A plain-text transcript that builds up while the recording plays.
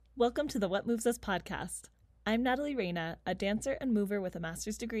Welcome to the What Moves Us podcast. I'm Natalie Reyna, a dancer and mover with a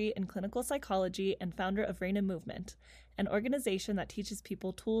master's degree in clinical psychology and founder of Reyna Movement, an organization that teaches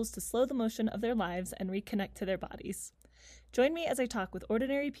people tools to slow the motion of their lives and reconnect to their bodies. Join me as I talk with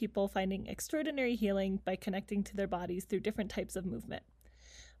ordinary people finding extraordinary healing by connecting to their bodies through different types of movement.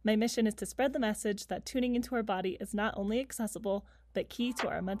 My mission is to spread the message that tuning into our body is not only accessible, but key to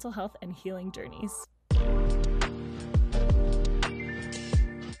our mental health and healing journeys.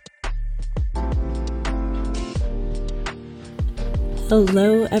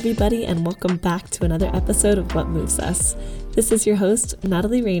 Hello, everybody, and welcome back to another episode of What Moves Us. This is your host,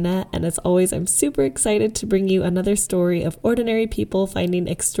 Natalie Reyna, and as always, I'm super excited to bring you another story of ordinary people finding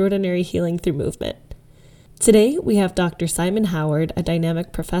extraordinary healing through movement. Today, we have Dr. Simon Howard, a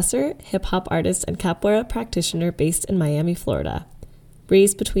dynamic professor, hip-hop artist, and capoeira practitioner based in Miami, Florida.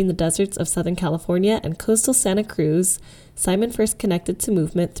 Raised between the deserts of Southern California and coastal Santa Cruz, Simon first connected to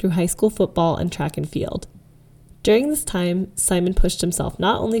movement through high school football and track and field. During this time, Simon pushed himself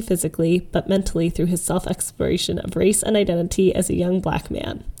not only physically, but mentally through his self-exploration of race and identity as a young Black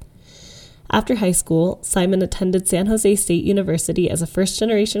man. After high school, Simon attended San Jose State University as a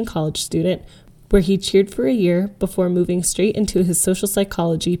first-generation college student, where he cheered for a year before moving straight into his social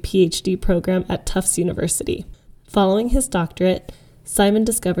psychology PhD program at Tufts University. Following his doctorate, Simon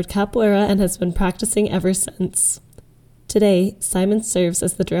discovered capoeira and has been practicing ever since. Today, Simon serves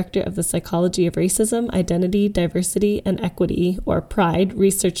as the director of the Psychology of Racism, Identity, Diversity, and Equity, or PRIDE,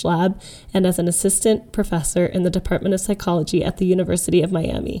 Research Lab, and as an assistant professor in the Department of Psychology at the University of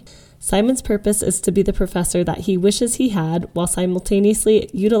Miami. Simon's purpose is to be the professor that he wishes he had, while simultaneously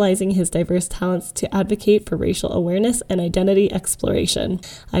utilizing his diverse talents to advocate for racial awareness and identity exploration.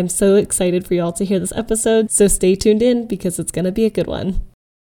 I'm so excited for you all to hear this episode, so stay tuned in because it's going to be a good one.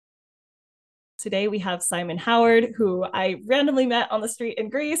 Today we have Simon Howard, who I randomly met on the street in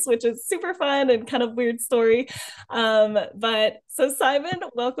Greece, which is super fun and kind of weird story. So Simon,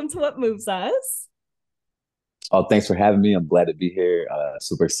 welcome to What Moves Us. Oh, thanks for having me. I'm glad to be here.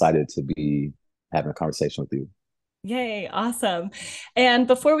 Super excited to be having a conversation with you. Yay, awesome. And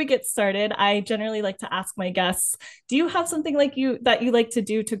before we get started, I generally like to ask my guests, do you have something that you like to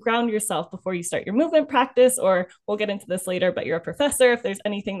do to ground yourself before you start your movement practice? Or we'll get into this later, but you're a professor, if there's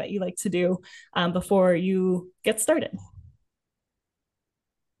anything that you like to do before you get started.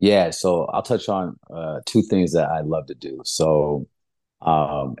 Yeah, so I'll touch on two things that I love to do. So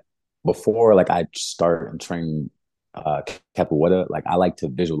um, before I start and train uh, capoeira, I like to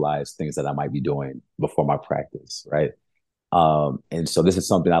visualize things that I might be doing before my practice, right? And so this is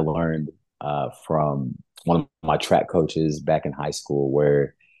something I learned from one of my track coaches back in high school,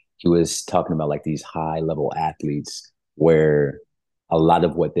 where he was talking about these high level athletes, where a lot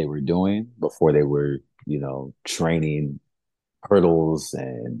of what they were doing before they were, training hurdles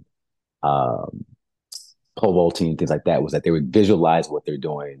and um, pole vaulting, things like that, was that they would visualize what they're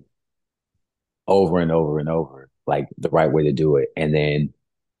doing over and over and over, like the right way to do it. And then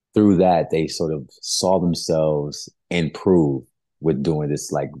through that, they sort of saw themselves improve with doing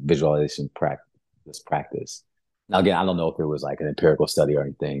this visualization practice, this practice. Now, again, I don't know if it was an empirical study or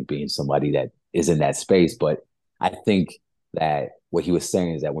anything, being somebody that is in that space, but I think that what he was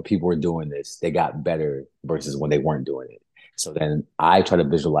saying is that when people were doing this, they got better versus when they weren't doing it. So then I try to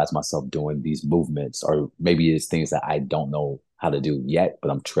visualize myself doing these movements, or maybe it's things that I don't know how to do yet, but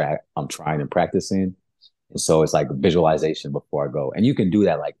I'm trying and practicing. And so it's visualization before I go. And you can do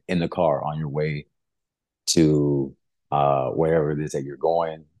that in the car on your way to wherever it is that you're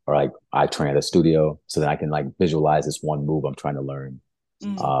going. Or I train at a studio, so that I can visualize this one move I'm trying to learn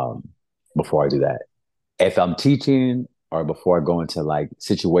um, before I do that. If I'm teaching, or before I go into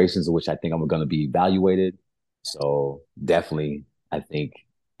situations in which I think I'm going to be evaluated. So definitely, I think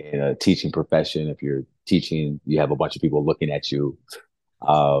in a teaching profession, if you're teaching, you have a bunch of people looking at you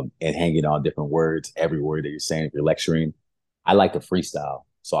and hanging on different words, every word that you're saying if you're lecturing. I like to freestyle.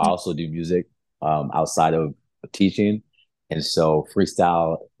 So I also do music outside of teaching. And so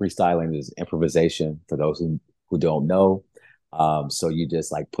freestyling is improvisation for those who don't know. So you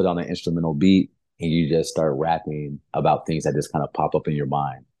just put on an instrumental beat and you just start rapping about things that just kind of pop up in your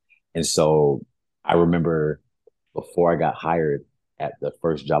mind. And so I remember before I got hired at the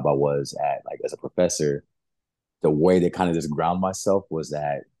first job I was at, as a professor, the way to kind of just ground myself was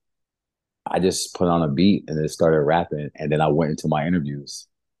that I just put on a beat and then started rapping. And then I went into my interviews.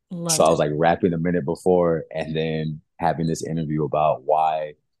 So Love I it. was rapping a minute before and then having this interview about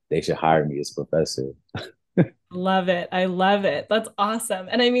why they should hire me as a professor. Love it. I love it. That's awesome.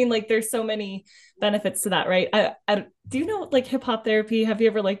 And I mean, there's so many benefits to that, right? Do you know hip hop therapy? Have you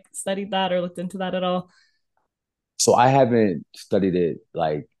ever studied that or looked into that at all? So I haven't studied it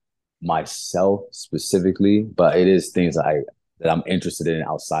myself specifically, but it is things that I'm interested in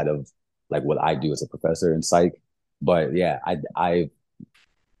outside of like what I do as a professor in psych. But yeah, I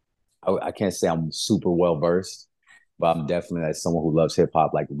can't say I'm super well versed, but I'm definitely as someone who loves hip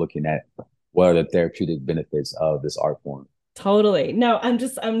hop, like looking at what are the therapeutic benefits of this art form. Totally. No, I'm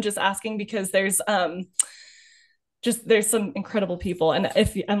just asking because there's some incredible people, and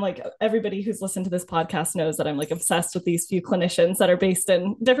if I'm like, everybody who's listened to this podcast knows that I'm like obsessed with these few clinicians that are based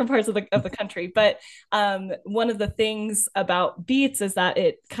in different parts of the country. But one of the things about beats is that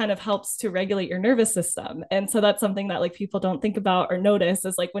it kind of helps to regulate your nervous system, and so that's something that like people don't think about or notice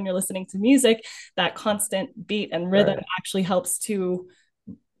is like when you're listening to music, that constant beat and rhythm Right. actually helps to,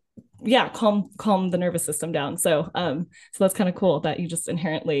 yeah, calm the nervous system down. So that's kind of cool that you just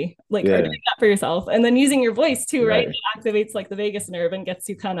inherently like are doing Yeah. that for yourself, and then using your voice too, right? Right. It activates like the vagus nerve and gets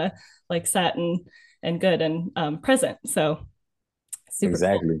you kind of like set and good and present. So super cool.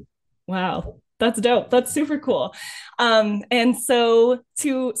 Exactly. Wow. That's dope. That's super cool. And so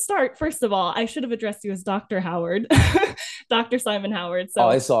to start, first of all, I should have addressed you as Dr. Howard, Dr. Simon Howard. Oh, So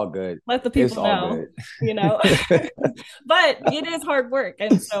it's all good. let the It's people all know, good. you know. But it is hard work,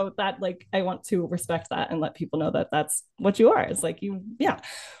 and so that like I want to respect that and let people know that that's what you are. It's like you, yeah.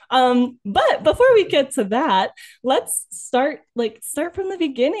 But before we get to that, let's start from the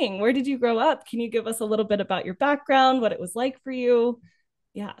beginning. Where did you grow up? Can you give us a little bit about your background, what it was like for you?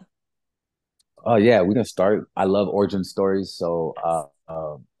 Yeah. Oh yeah, we can start. I love origin stories. So Yes.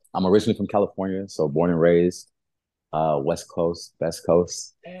 I'm originally from California, so born and raised West Coast, Best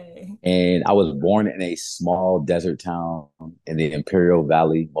Coast. Hey. And I was born in a small desert town in the Imperial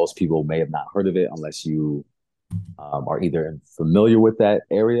Valley. Most people may have not heard of it unless you are either familiar with that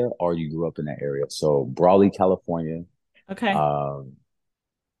area or you grew up in that area. So Brawley, California, Okay. um,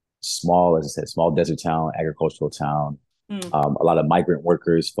 small, as I said, small desert town, agricultural town. Mm. A lot of migrant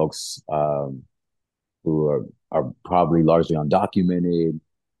workers, folks who are probably largely undocumented,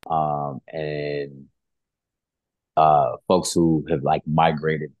 and folks who have like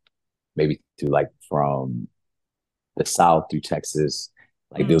migrated maybe to like from the South through Texas.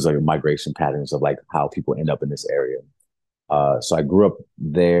 Like Mm. those are migration patterns of like how people end up in this area. So I grew up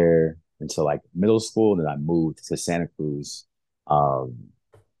there until like middle school, then I moved to Santa Cruz, um,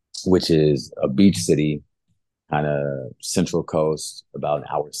 which is a beach city, kind of central coast, about an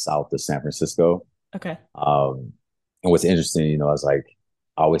hour south of San Francisco. Okay. And what's interesting, you know, I was like,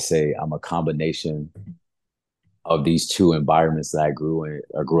 I always say I'm a combination of these two environments that I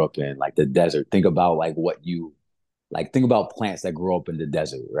grew up in, like the desert. Think about like what you like. Think about plants that grow up in the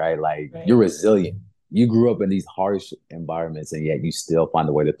desert, right? Like you're Right. resilient. You grew up in these harsh environments, and yet you still find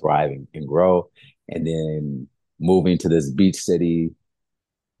a way to thrive and grow. And then moving to this beach city,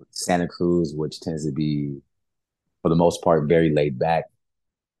 Santa Cruz, which tends to be, for the most part, very laid back,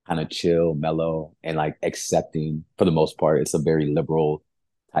 kind of chill, mellow, and like accepting for the most part. It's a very liberal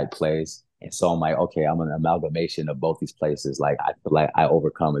type place. And so I'm like, okay, I'm an amalgamation of both these places. Like I feel like I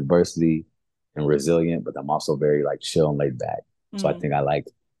overcome adversity and resilient, but I'm also very like chill and laid back. So I Mm. think I like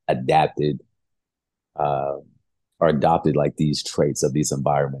adapted uh or adopted like these traits of these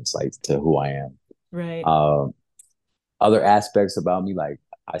environments like to who I am. Right. Um Other aspects about me, like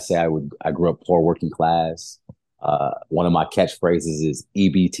I grew up poor working class. One of my catchphrases is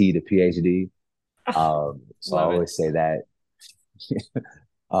EBT to PhD. Ah, So I love it. always say that.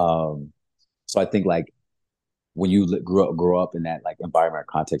 um, so I think like when you grow up in that like environment or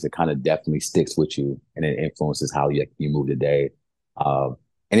context, it kind of definitely sticks with you and it influences how you move today.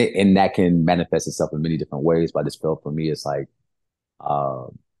 And that can manifest itself in many different ways. But I just feel for me, it's like I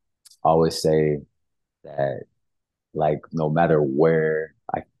always say that like no matter where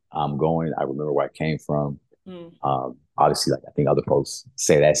I'm going, I remember where I came from. Mm. Obviously, like I think other folks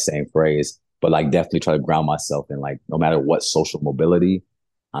say that same phrase, but like definitely try to ground myself in like no matter what social mobility,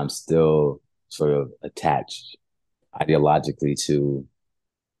 I'm still sort of attached ideologically to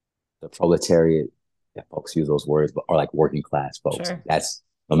the proletariat. If folks use those words, but or like working class folks. Sure. That's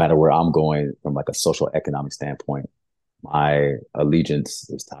no matter where I'm going from like a social economic standpoint, my allegiance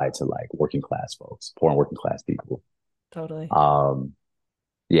is tied to like working class folks, poor and working class people. Totally. Um,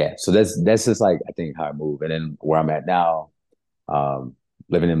 yeah, so that's just like I think how I move, and then where I'm at now, um,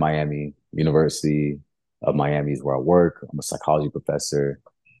 living in Miami, University of Miami is where I work. I'm a psychology professor,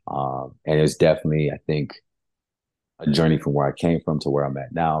 and it's definitely I think a journey from where I came from to where I'm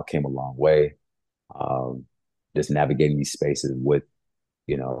at now. Came a long way. Um, just navigating these spaces with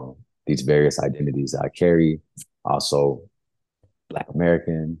you know these various identities that I carry. Also, Black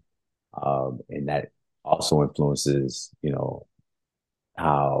American, and that also influences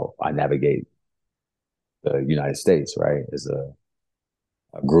how I navigate the United States, right? As a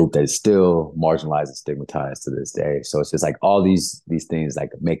a group that is still marginalized and stigmatized to this day. So it's just like all these things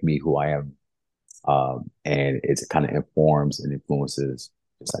like make me who I am, and it kind of informs and influences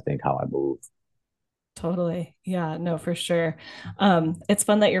just I think how I move. Totally. Yeah, no, for sure. It's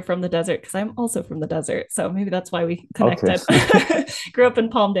fun that you're from the desert because I'm also from the desert. So maybe that's why we Okay, connected. Grew up in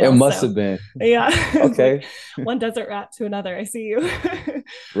it Palmdale. must So have been yeah, it's like okay, one desert rat to another. I see you.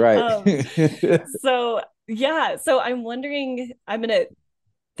 right. um, so yeah, so I'm wondering, I'm gonna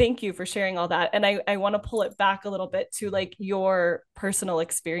thank you for sharing all that. And I want to pull it back a little bit to like your personal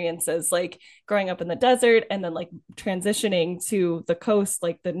experiences, like growing up in the desert and then like transitioning to the coast,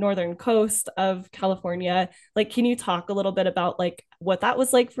 like the northern coast of California. Like, can you talk a little bit about like what that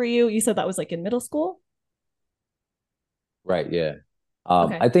was like for you? You said that was like in middle school. Right, yeah.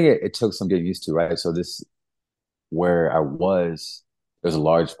 Okay, I think it took some getting used to, right? So this where I was, there's a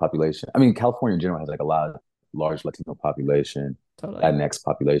large population. I mean, California in general has like a lot of large Latino population, totally. Latinx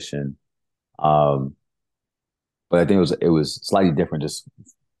population. Um, but I think it was slightly different just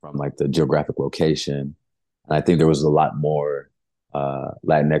from like the geographic location. And I think there was a lot more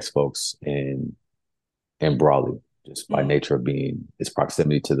Latinx folks in Brawley, just by Mm, nature of being its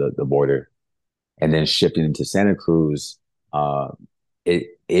proximity to the border. And then shifting into Santa Cruz,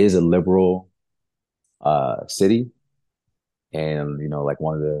 it is a liberal city, and like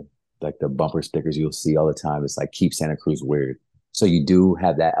one of the bumper stickers you'll see all the time is like keep Santa Cruz weird. So you do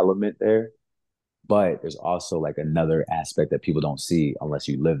have that element there, but there's also like another aspect that people don't see unless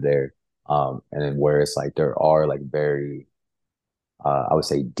you live there. And then where it's like there are like very I would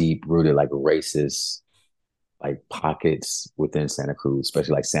say deep rooted like racist like pockets within Santa Cruz,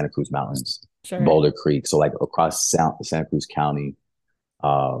 especially like Santa Cruz Mountains, sure. Boulder Creek. So like across Santa Cruz County,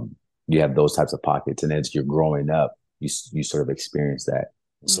 um, you have those types of pockets, and as you're growing up, you sort of experience that.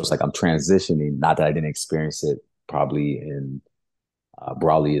 So it's Mm, like I'm transitioning. Not that I didn't experience it probably in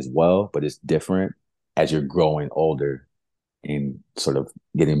Brawley as well, but it's different as you're growing older and sort of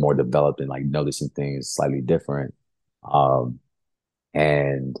getting more developed and like noticing things slightly different. Um,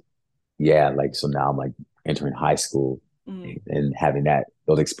 and yeah, like so now I'm like entering high school mm, and having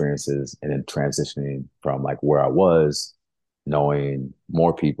those experiences and then transitioning from like where I was knowing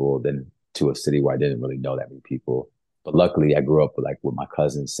more people than to a city where I didn't really know that many people. But luckily I grew up with my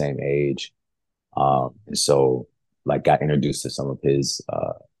cousins same age. mm. And so like got introduced to some of his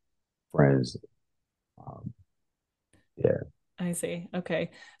friends. Um, yeah. I see. Okay.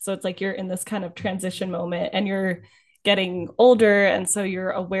 So it's like you're in this kind of transition moment and you're getting older. And so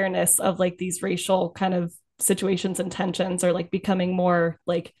your awareness of like these racial kind of situations and tensions are like becoming more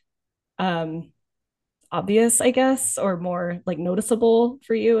like um obvious, I guess, or more like noticeable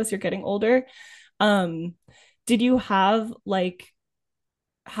for you as you're getting older. Um, did you have like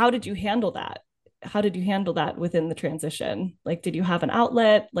how did you handle that? How did you handle that within the transition? Like, did you have an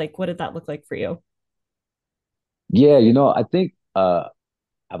outlet? Like, what did that look like for you? Yeah, I think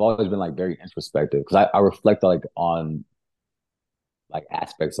I've always been like very introspective because I reflect like on like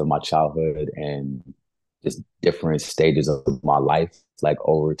aspects of my childhood and just different stages of my life, like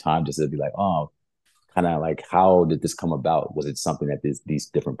over time, just to be like, oh, kind of like how did this come about? Was it something at these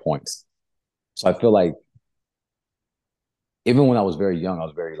different points? So I feel like even when I was very young, I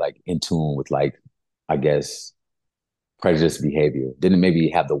was very like in tune with like, I guess, prejudiced behavior. Didn't maybe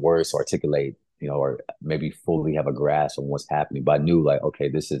have the words to articulate, or maybe fully have a grasp on what's happening, but I knew like, okay,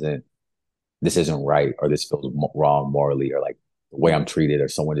 this isn't right, or this feels wrong morally, or like the way I'm Mm, treated, or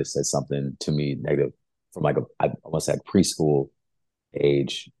someone just said something to me negative from like I want to say like preschool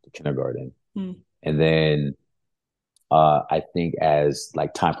age to kindergarten. mm, And then I think as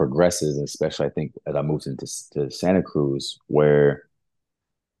like time progresses, and especially I think as I moved into to Santa Cruz, where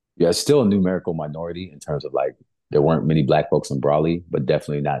yeah, still a numerical minority in terms of like there weren't many black folks in Brawley, but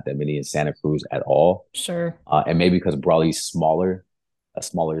definitely not that many in Santa Cruz at all. sure. And maybe because Brawley's smaller, a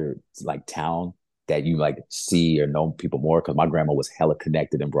smaller like town that you like see or know people more. Because my grandma was hella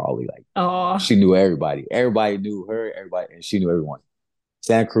connected in Brawley, like Oh, she knew everybody. Everybody knew her. Everybody, and she knew everyone.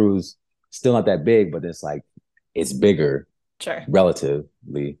 Santa Cruz still not that big, but it's like it's bigger sure.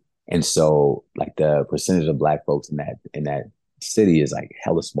 relatively, and so like the percentage of black folks in that city is like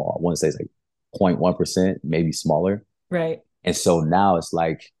hella small. I want to say it's like 0.1%, maybe smaller. Right. And so now it's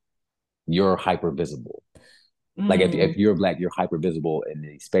like you're hyper visible. Like if Mm, you're black, you're hyper visible in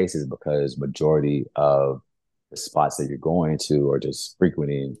these spaces because majority of the spots that you're going to or just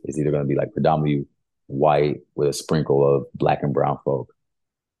frequenting is either going to be like predominantly white with a sprinkle of black and brown folk.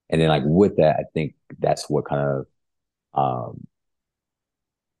 And then like with that, I think that's what kind of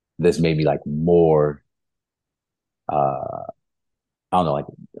this made me like more I don't know, like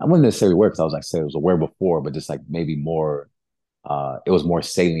I wouldn't necessarily aware because I was like say I was aware before, but just like maybe more. it was more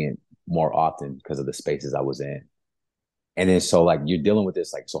salient more often because of the spaces I was in. And then so like you're dealing with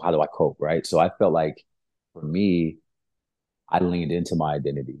this, like, so how do I cope, right? So I felt like for me, I leaned into my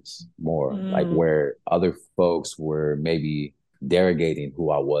identities more, like Mm, where other folks were maybe derogating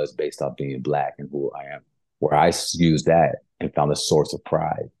who I was based off being black and who I am, where I used that and found a source of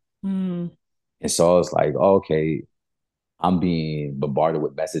pride. mm, And so I was like, oh, okay, I'm being bombarded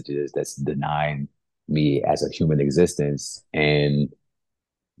with messages that's denying me as a human existence and,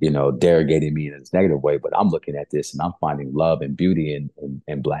 derogating me in this negative way. But I'm looking at this and I'm finding love and beauty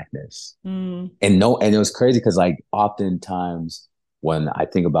in blackness. mm, And it was crazy because like oftentimes when I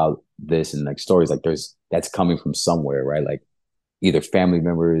think about this and like stories, like that's coming from somewhere, right? Like either family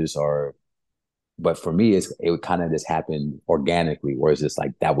members or, but for me, it would kind of just happen organically, where it's just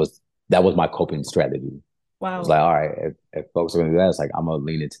like that was my coping strategy. It was wow. like, all right, if folks are gonna do that, it's like I'm gonna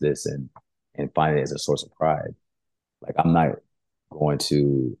lean into this and find it as a source of pride. Like I'm not going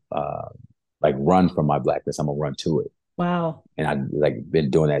to like run from my blackness. I'm gonna run to it, Wow. and I've like been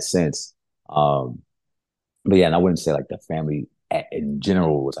doing that since. But yeah, and I wouldn't say like the family in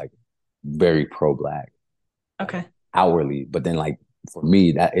general was like very pro black, like Okay. outwardly, but then like for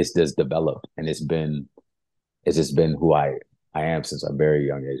me that it's just developed and it's just been who I am since a very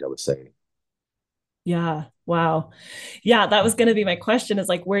young age, I would say. Yeah. Wow. Yeah, that was going to be my question is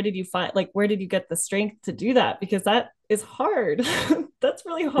like where did you get the strength to do that? Because that is hard. That's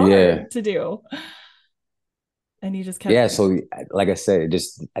really Yeah. hard to do. And you just kept Yeah. So like I said,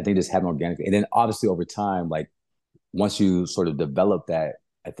 I think just happened organically. And then obviously over time, like once you sort of develop that,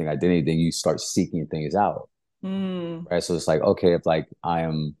 I think identity, then you start seeking things out. mm, Right. So it's like, okay, if like I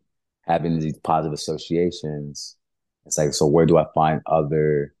am having these positive associations, it's like, so where do I find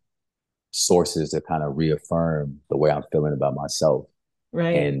other sources to kind of reaffirm the way I'm feeling about myself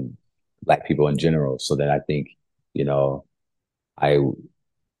right. and black people in general? So then I think, you know, I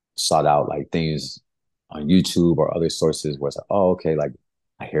sought out like things on YouTube or other sources where it's like, oh, okay, like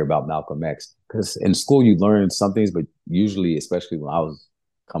I hear about Malcolm X. Because in school you learn some things, but usually, especially when I was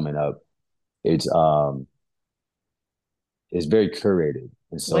coming up, it's um it's very curated.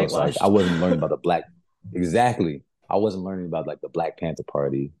 And so it's like I Whitewashed. wasn't learning about the black exactly. I wasn't learning about like the Black Panther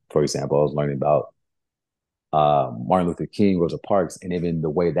Party, for example. I was learning about Martin Luther King, Rosa Parks, and even the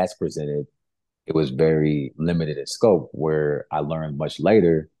way that's presented, it was very limited in scope. Where I learned much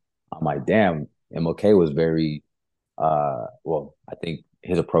later, I'm like, damn, MLK was very well. I think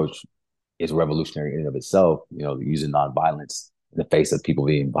his approach is revolutionary in and of itself. Using nonviolence in the face of people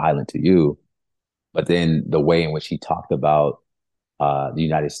being violent to you, but then the way in which he talked about the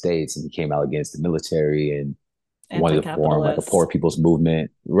United States and he came out against the military and wanted to form like a poor Anti-capitalist. people's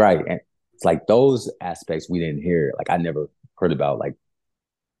movement, right? And it's like those aspects we didn't hear. Like I never heard about like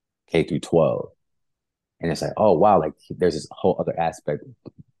K through 12, and it's like, oh wow, like there's this whole other aspect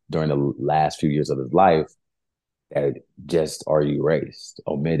during the last few years of his life that just are erased,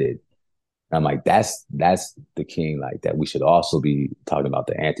 omitted. And I'm like, that's the king like that we should also be talking about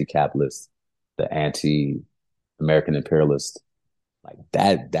the anti-capitalist, the anti-American imperialist, like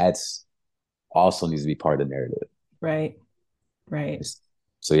that's also needs to be part of the narrative. Right. Right. It's,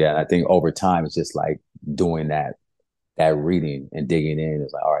 so yeah, I think over time it's just like doing that reading and digging in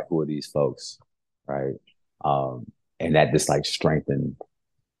is like, all right, who are these folks, right? Um, and that just like strengthened,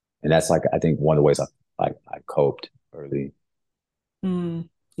 and that's like I think one of the ways I coped early. Mm,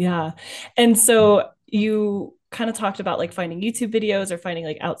 yeah. And so you kind of talked about like finding YouTube videos or finding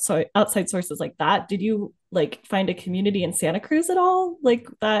like outside sources like that. Did you like find a community in Santa Cruz at all? Like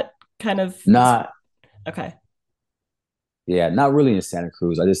that kind of is Not okay. Yeah, not really in Santa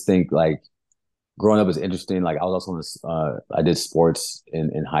Cruz. I just think like growing up is interesting. Like I was also in this, I did sports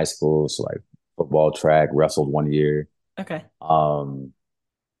in high school, so like football, track, wrestled one year. Okay. Um,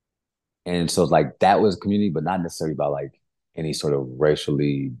 And so like that was community, but not necessarily about like any sort of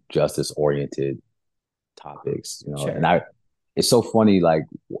racially justice oriented topics. And Sure. it's so funny, like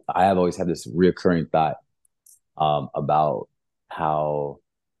I have always had this reoccurring thought about how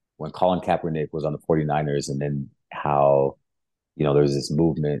when Colin Kaepernick was on the 49ers and then how, there's this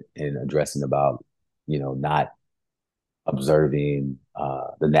movement in addressing about, not observing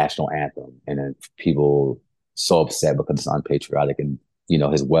the national anthem, and then people so upset because it's unpatriotic, and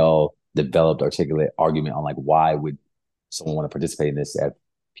his well developed, articulate argument on like why would someone want to participate in this if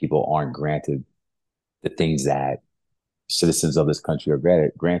people aren't granted the things that citizens of this country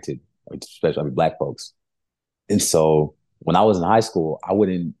are granted, especially Black folks. And so when I was in high school, I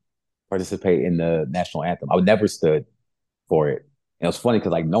wouldn't participate in the national anthem. I would never stood for it. And it was funny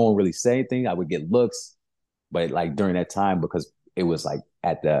because like no one really said anything. I would get looks, but like during that time, because it was like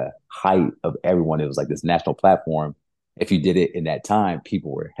at the height of everyone, it was like this national platform. if you did it in that time,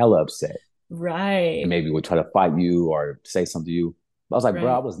 people were hella upset and Right. maybe would try to fight you or say something to you. But I was like,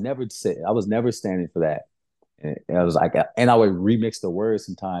 bro, Right. I was never standing for that. And I was like, and I would remix the words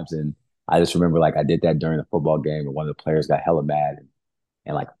sometimes. And I just remember like I did that during a football game, and one of the players got hella mad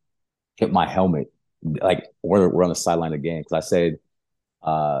and like hit my helmet. Like we're on the sideline of the game because I said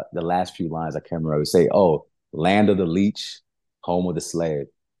the last few lines I can't remember. I would say, "Oh, land of the leech, home of the slave."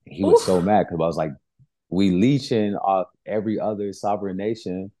 And he was Ooh, so mad because I was like, "We leeching off every other sovereign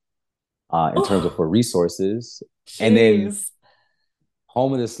nation in terms of ooh, for resources, and then jeez.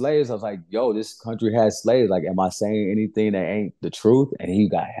 home of the slaves." I was like, "Yo, this country has slaves. Like, am I saying anything that ain't the truth?" And he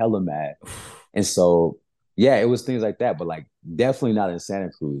got hella mad. And so, yeah, it was things like that, but like definitely not in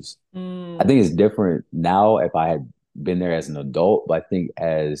Santa Cruz. I Mm, think it's different now if I had been there as an adult, but I think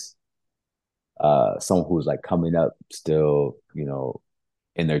as someone who's like coming up still,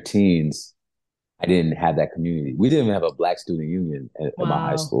 in their teens, I didn't have that community. We didn't even have a black student union at my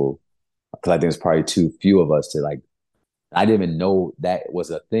high wow. school because I think it's probably too few of us to like. I didn't even know that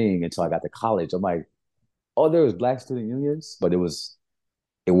was a thing until I got to college. I'm like, oh, there was black student unions, but it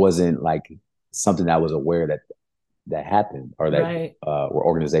wasn't like something that I was aware that happened or that Right. were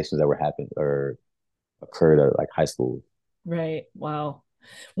organizations that were happened or occurred at like high school. Right. Wow.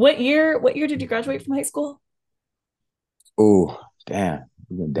 What year did you graduate from high school? Oh, damn,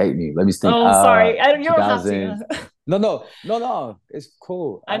 you're gonna date me. Let me think. Oh, sorry. I don't, you don't have 2000. to. No, no, no, no. It's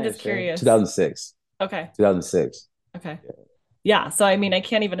cool. I I'm just understand. curious. 2006. Okay. 2006. Okay. Yeah. Yeah. So I mean, I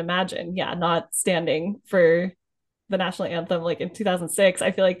can't even imagine, yeah, not standing for the national anthem like in 2006.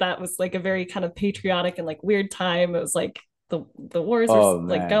 I feel like that was like a very kind of patriotic and like weird time. It was like the wars were Oh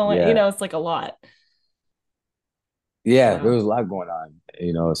like man, going, yeah, it's like a lot. yeah. There Wow. was a lot going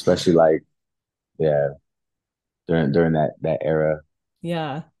on. Especially like yeah during that era.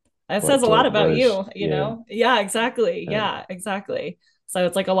 Yeah. That But says a lot George about Bush, you, you yeah, know? Yeah, exactly. uh, Yeah, exactly. So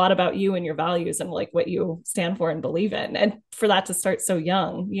it's like a lot about you and your values and like what you stand for and believe in. And for that to start so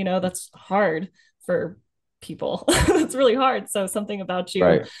young, that's hard for people. That's really hard. So something about you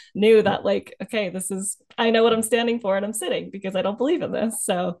right, knew that like, okay, I know what I'm standing for and I'm sitting because I don't believe in this.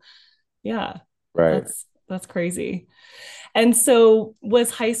 So yeah, right. that's crazy. And so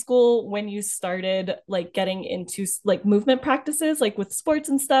was high school when you started like getting into like movement practices like with sports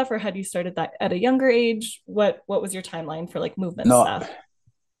and stuff, or had you started that at a younger age? What was your timeline for like movement No, stuff?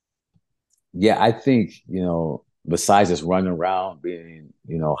 yeah, I think, besides just running around being,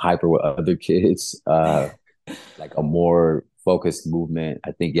 hyper with other kids, like a more focused movement,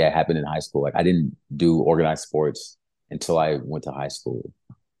 I think, yeah, it happened in high school. Like I didn't do organized sports until I went to high school.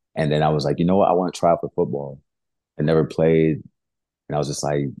 And then I was like, you know what? I want to try out for football. I never played. And I was just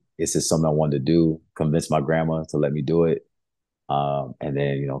like, it's just something I wanted to do, convince my grandma to let me do it. And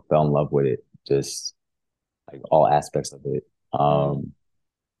then, fell in love with it, just like all aspects of it. Mm,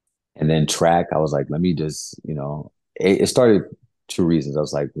 And then track, I was like, let me just, it started two reasons. I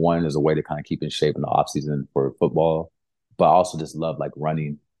was like, one is a way to kind of keep in shape in the off season for football, but I also just love like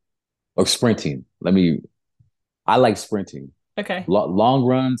running or sprinting. I like sprinting. okay. Long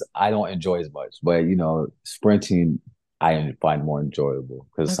runs, I don't enjoy as much, but sprinting, I find more enjoyable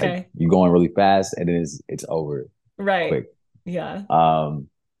because like Okay. you're going really fast and then it's over Right. quick. Yeah. Um,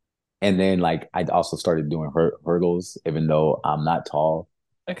 and then like I also started doing hurdles, even though I'm not tall.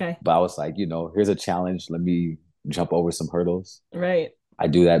 Okay. But I was like, here's a challenge. Let me jump over some hurdles. Right. I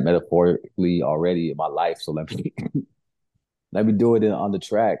do that metaphorically already in my life, so let me let me do it on the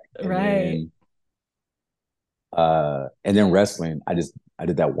track, Right. and then wrestling. I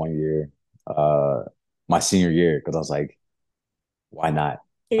did that 1 year, my senior year, because I was like, why not?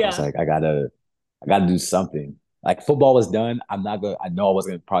 I was Yeah. like, I gotta do something. Like football was done. I know I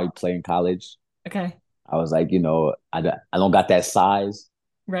wasn't gonna probably play in college. Okay. I was like, I don't got that size.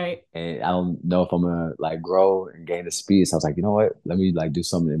 Right. And I don't know if I'm gonna like grow and gain the speed. So I was like, you know what? Let me like do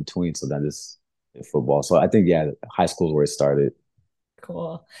something in between. So then this football. So I think yeah, high school is where it started.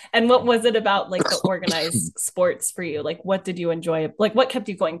 Cool. And what was it about like the organized sports for you? Like what did you enjoy? Like what kept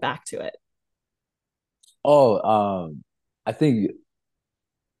you going back to it? Oh, I think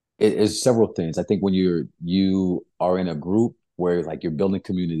it's several things. I think when you are in a group where like you're building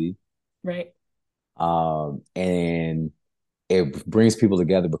community, Right. and it brings people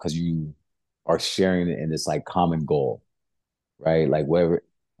together because you are sharing in this like common goal, right? Like whatever,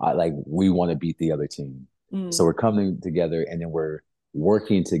 like we want to beat the other team. So Mm, we're coming together and then we're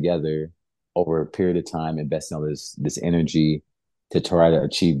working together over a period of time, investing all this energy to try to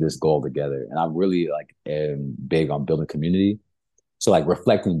achieve this goal together. And I really like am big on building community. So like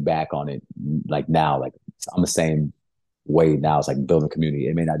reflecting back on it, like now, like I'm the same way now. It's like building community.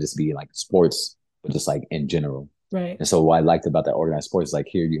 It may not just be like sports, but just like in general. Right. And so what I liked about that organized sports is like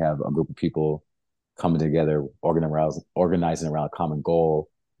here you have a group of people coming together, organizing around a common goal,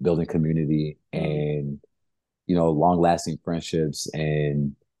 building community, Mm. and long lasting friendships,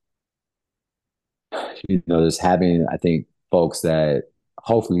 and just having, I think, folks that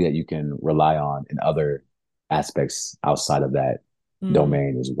hopefully that you can rely on in other aspects outside of that Mm.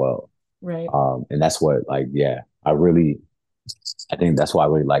 domain as well. Right. And that's what, like, yeah, I think that's why I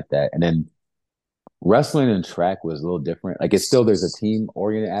really like that. And then wrestling and track was a little different. Like, it's still, there's a team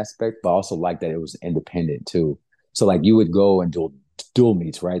oriented aspect, but I also like that it was independent too. So like you would go and do dual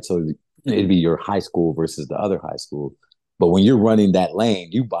meets, right? So it'd be your high school versus the other high school. But when you're running that lane,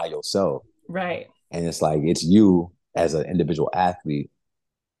 you by yourself. Right. And it's like it's you as an individual athlete,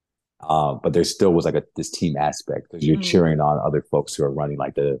 but there still was like this team aspect because you're Mm. cheering on other folks who are running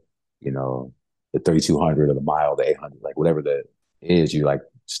like you know, the 3,200 or the mile, the 800, like whatever that is. You're like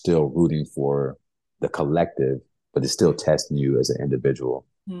still rooting for the collective, but it's still testing you as an individual.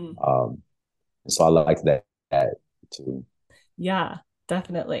 Mm. Um, and so I like that too. Yeah,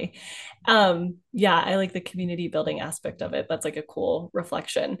 definitely. Yeah, I like the community building aspect of it. That's like a cool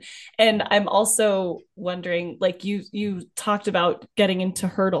reflection. And I'm also wondering, like you talked about getting into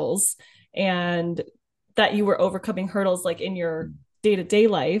hurdles and that you were overcoming hurdles like in your day-to-day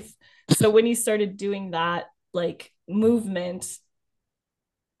life. So when you started doing that like movement,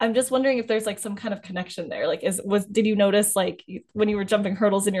 I'm just wondering if there's like some kind of connection there. Like, did you notice like when you were jumping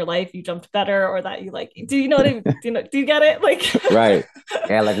hurdles in your life, you jumped better, or that you like? Do you know what do you get it? Like, Right.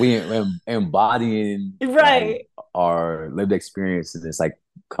 And like we embodying like right? our lived experience, and it's like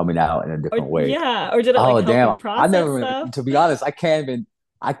coming out in a Or different way. yeah, or did it like Oh help you damn. I process never, stuff? to be honest, I can't,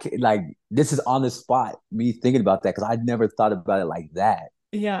 like, this is on the spot, me thinking about that, because I never thought about it like that,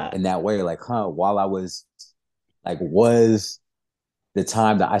 Yeah, in that way. Like, while I was like, was the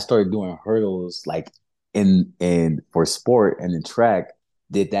time that I started doing hurdles, like in for sport and in track,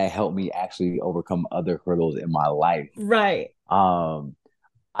 did that help me actually overcome other hurdles in my life? right. Um,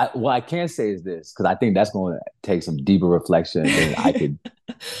 what I can say is this, because I think that's going to take some deeper reflection than I could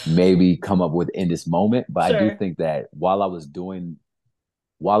maybe come up with in this moment. But I do Sure. think that while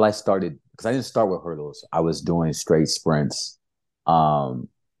I started, because I didn't start with hurdles, I was doing straight sprints. Um,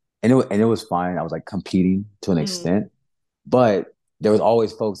 and it was fine. I was like competing to an Mm, extent, but there was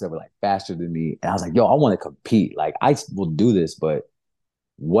always folks that were like faster than me. And I was like, yo, I want to compete. Like, I will do this, but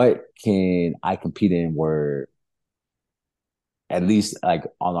what can I compete in where at least like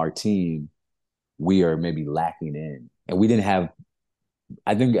on our team, we are maybe lacking in? And we didn't have,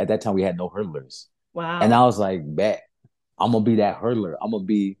 I think at that time we had no hurdlers. And I wow, was like, bet I'm gonna be that hurdler. I'm gonna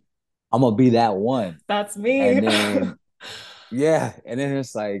be that one. that's me. And then yeah, and then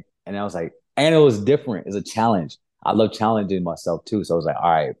it's like, and I was like, and it was different. It's a challenge. I love challenging myself too. So I was like,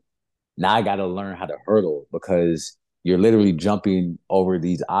 all right, now I gotta learn how to hurdle, because you're literally jumping over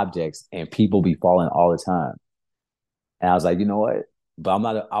these objects and people be falling all the time. And I was like, you know what?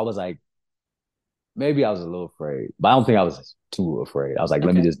 But I was like, maybe I was a little afraid, but I don't think I was too afraid. I was like,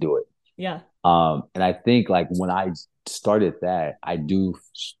 let me Okay. just do it. Yeah. And I think like when I started that, I do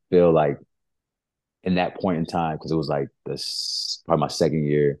feel like in that point in time, because it was like this probably my second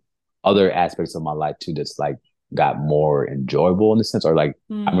year, other aspects of my life too that's like got more enjoyable in the sense, or like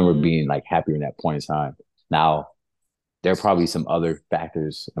I remember Mm, being like happier in that point in time. Now there are probably some other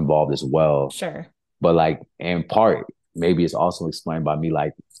factors involved as well, sure. but like in part, maybe it's also explained by me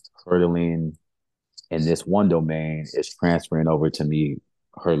like hurdling in this one domain is transferring over to me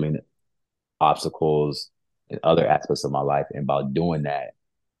hurdling obstacles in other aspects of my life. And by doing that,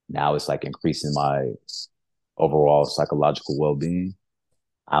 now it's like increasing my overall psychological well being.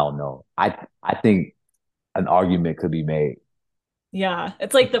 I don't know. I think an argument could be made. Yeah,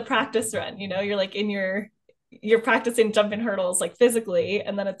 it's like the practice run, you're like you're practicing jumping hurdles like physically,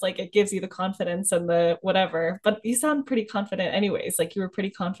 and then it's like it gives you the confidence and the whatever. But you sound pretty confident anyways. Like you were pretty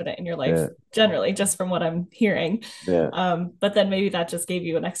confident in your life Yeah, generally, just from what I'm hearing. yeah, But then maybe that just gave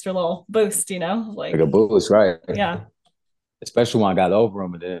you an extra little boost, like like a boost, right? yeah, Especially when I got over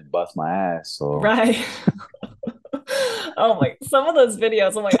them and then bust my ass. So right. Oh my, some of those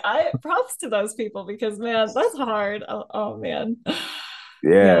videos, I'm like, I props to those people because man, that's hard. Oh man.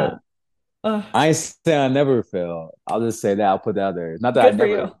 yeah, Yeah. Uh, I ain't saying I never fail. I'll just say that. I'll put that out there. Not that I good for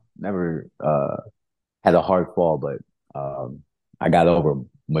you. never had a hard fall, but I got over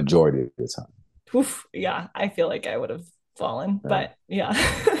majority of the time. Oof, yeah, I feel like I would have fallen, Yeah. but yeah.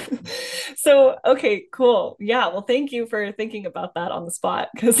 So, okay, cool. Yeah, well, thank you for thinking about that on the spot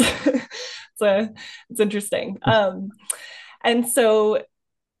because it's interesting. And so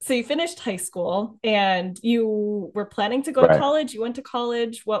you finished high school and you were planning to go to Right. college. You went to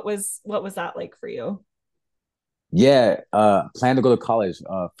college. What was that like for you? Yeah, plan to go to college,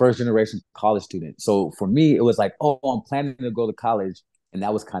 first generation college student. So for me, it was like, oh, I'm planning to go to college, and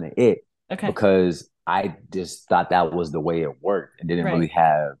that was kind of it Okay. because I just thought that was the way it worked and didn't really Right.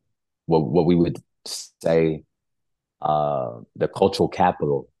 have what we would say the cultural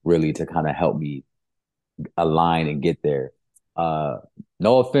capital really to kind of help me align and get there. Uh,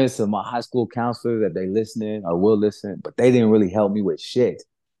 no offense to my high school counselor that they listening or will listen, but they didn't really help me with shit.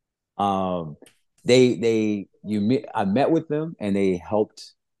 Um, I met with them and they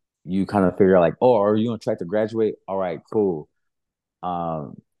helped you kind of figure out like, oh, are you on track to graduate? All right, cool.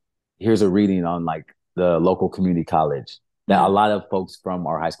 Um, Here's a reading on like the local community college that a Mm. lot of folks from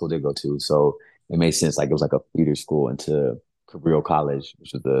our high school did go to. So it made sense. Like it was like a feeder school into Cabrillo College,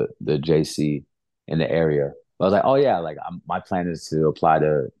 which was the JC in the area. But I was like, oh yeah, like my plan is to apply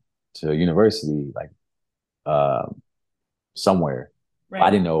to university, like uh, somewhere. I Right.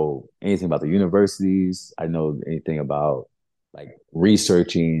 didn't know anything about the universities. I didn't know anything about like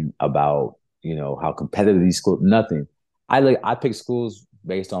researching about how competitive these schools. Nothing. I picked schools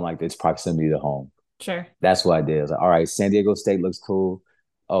based on like its proximity to home. Sure. That's what I did. I was like, all right, San Diego State looks cool.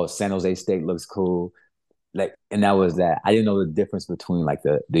 Oh, San Jose State looks cool. Like, and that was that. I didn't know the difference between like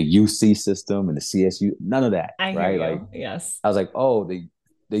the UC system and the CSU. None of that, I hear right? Like you. Yes. I was like, oh, the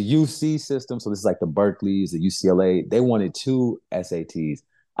UC system. So this is like the Berkeley's, the UCLA. They wanted two SATs.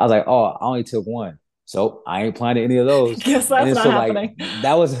 I was like, oh, I only took one, so I ain't applying to any of those. Guess And that's then not so like happening.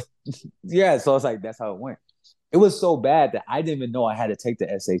 that was yeah. So it's like that's how it went. It was so bad that I didn't even know I had to take the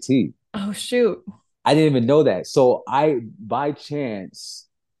SAT. Oh, shoot. I didn't even know that. So I by chance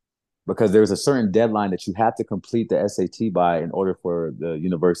because there's a certain deadline that you have to complete the SAT by in order for the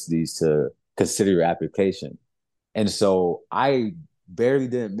universities to consider your application. And so I barely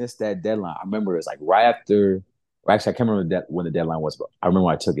didn't miss that deadline. I remember it was like right after, or actually, I can't remember when the deadline was, but I remember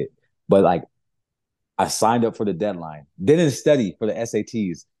when I took it. But like, I signed up for the deadline, didn't study for the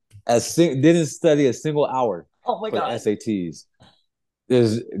SATs, didn't study a single hour Oh my for the God. SATs.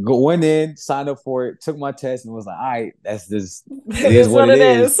 Just went in, signed up for it, took my test, and was like, all right, that's just, it It is is what what it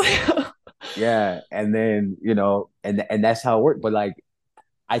it is. is. Yeah. And then, and that's how it worked. But like,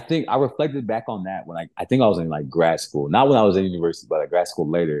 I think I reflected back on that when I think I was in like grad school, not when I was in university, but like grad school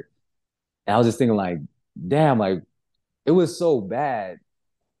later. And I was just thinking like, damn, like it was so bad,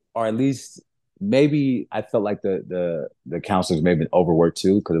 or at least maybe I felt like the counselors may have been overworked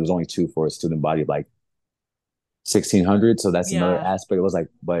too, because it was only two for a student body of like 1,600. So that's another Yeah. aspect. It was like,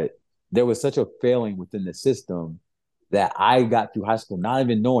 but there was such a failing within the system that I got through high school, not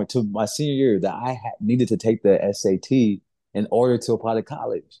even knowing to my senior year that needed to take the SAT in order to apply to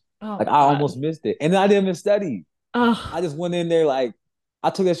college. Oh Like my I almost God. missed it, and I didn't even study. I Oh, just went in there like I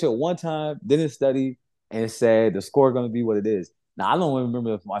took that shit one time, didn't study, and said the score gonna be what it is. Now I don't even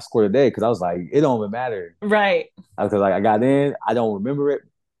remember my score today because I was like, it don't even matter right. because like I got in, I don't remember it.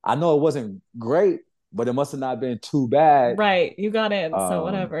 I know it wasn't great, but it must have not been too bad. Right. You got in, so Um,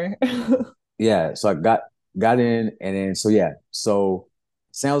 whatever. yeah, so I got in, and then so yeah, so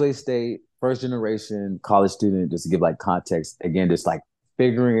San Jose State, first generation college student, just to give like context again, just like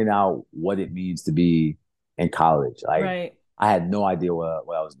figuring out what it means to be in college. Like Right. I had no idea what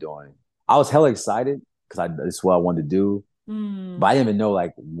I was doing. I was hella excited because that's what I wanted to do, but Mm. I didn't even know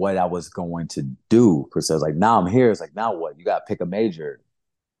like what I was going to do. Because I was like, now I'm here. It's like now what? You got to pick a major,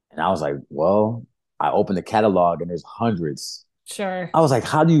 and I was like, well, I opened the catalog and there's hundreds. Sure. I was like,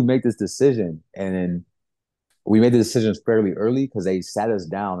 how do you make this decision? And then we made the decisions fairly early because they sat us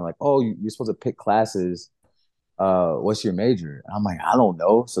down and like, oh, you're supposed to pick classes. What's your major? And I'm like, I don't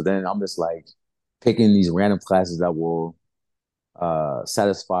know. So then I'm just like picking these random classes that will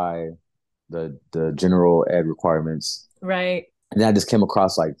satisfy the general ed requirements. Right. And then I just came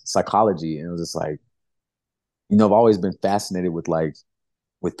across like psychology, and it was just like, I've always been fascinated with like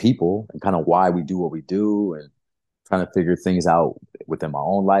with people and kind of why we do what we do, and trying to figure things out within my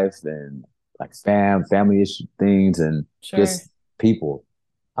own life and like family issue things and Sure. just people.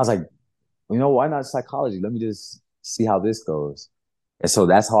 I was like, why not psychology? Let me just see how this goes. And so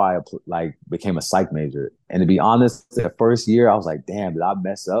that's how I like became a psych major. And to be honest, the first year I was like, damn, did I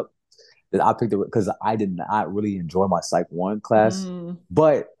mess up? That I picked it because I did not really enjoy my Psych 1 class. Mm.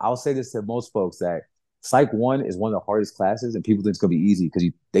 But I'll say this to most folks that Psych 1 is one of the hardest classes, and people think it's going to be easy because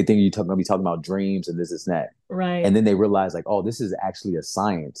they think you're going to be talking about dreams and this and that. And Right. then they realize, like, oh, this is actually a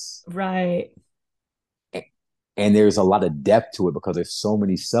science. Right. And there's a lot of depth to it because there's so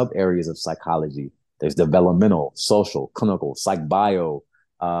many sub areas of psychology. There's developmental, social, clinical, psych bio,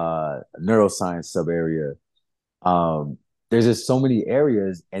 neuroscience sub area. Um, there's just so many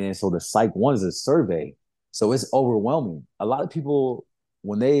areas, and then so the Psych 1 is a survey, so it's overwhelming. A lot of people,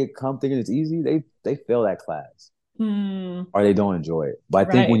 when they come thinking it's easy, they fail that class. Mm, or they don't enjoy it. But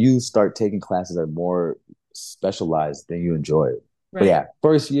I think when right, you start taking classes that are more specialized, then you enjoy it. But right, yeah,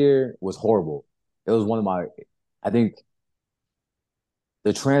 first year was horrible. It was one of my, I think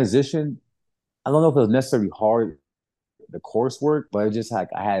the transition, I don't know if it was necessarily hard, the coursework, but it just like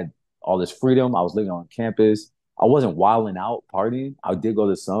I had all this freedom. I was living on campus. I wasn't wilding out partying. I did go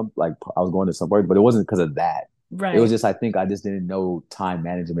to some, like I was going to some parties, but it wasn't because of that. It was right. just, I think I just didn't know time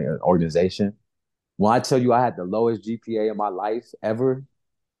management and organization. When I tell you I had the lowest GPA in my life ever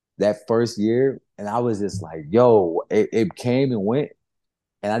that first year, and I was just like, yo, it came and went.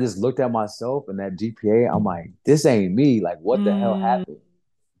 And I just looked at myself and that GPA. I'm like, this ain't me. Like, what the hell Mm, happened?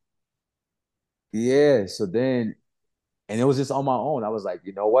 Yeah. So then, and it was just on my own. I was like,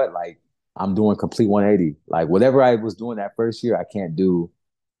 you know what? Like, I'm doing complete 180. Like, whatever I was doing that first year, I can't do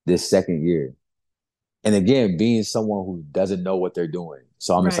this second year. And again, being someone who doesn't know what they're doing.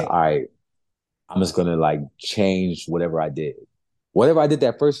 So I'm just like, right, all right, I'm just gonna like change whatever I did. Whatever I did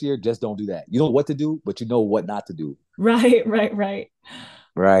that first year, just don't do that. You know what to do, but you know what not to do. right, right, right.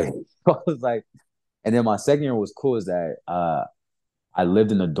 Right. I was like, and then my second year was cool is that I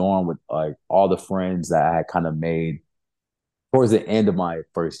lived in a dorm with like all the friends that I had kind of made towards the end of my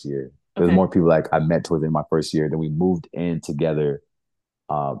first year. There was Okay. more people like I met towards the end of my first year. Then we moved in together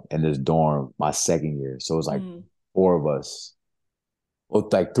in this dorm my second year. So it was like Mm, four of us. Well,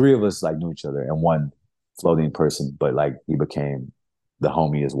 like three of us like knew each other and one floating person, but like he became the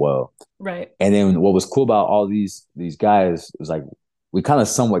homie as well. right. And then what was cool about all these guys was like we kind of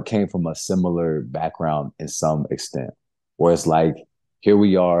somewhat came from a similar background in some extent. Where it's like here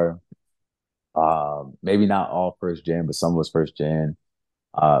we are, maybe not all first gen, but some of us first gen,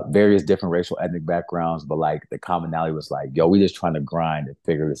 various different racial ethnic backgrounds, but like the commonality was like, yo, we just trying to grind and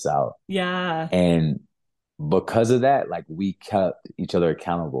figure this out. Yeah. And because of that, like we kept each other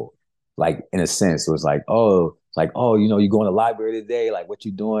accountable. Like in a sense, it was like, oh, it's like, oh, you know, you go in the library today, like what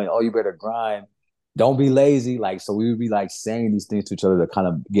you doing? Oh, you better grind. Don't be lazy. Like, so we would be like saying these things to each other to kind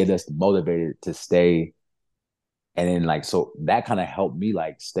of get us motivated to stay. And then like, so that kind of helped me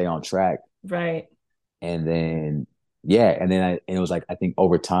like stay on track. Right. And then, yeah, and it was like, I think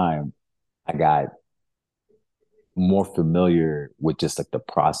over time, I got more familiar with just like the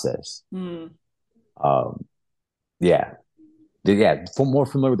process. Mm, Um, yeah, yeah, more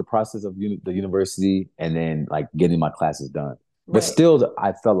familiar with the process of the university and then like getting my classes done. But right. still,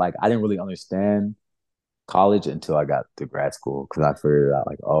 I felt like I didn't really understand college until I got to grad school because I figured out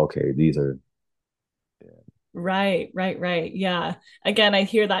like, oh, okay, these are Right, right, right. Yeah. Again, I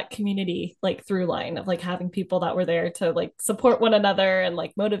hear that community like through line of like having people that were there to like support one another and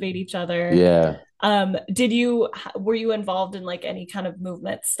like motivate each other. yeah, Did you were you involved in like any kind of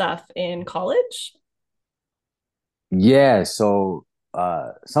movement stuff in college? yeah. So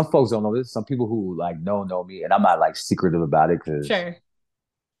some folks don't know this. Some people who like know me, and I'm not like secretive about it because Sure.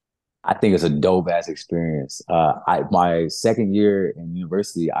 I think it's a dope ass experience. I my second year in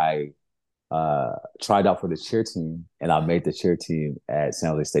university, I tried out for the cheer team, and I made the cheer team at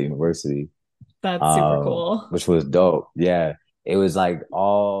San Jose State University, That's super cool. which was dope. Yeah, it was like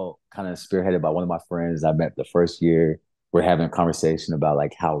all kind of spearheaded by one of my friends I met the first year. We're having a conversation about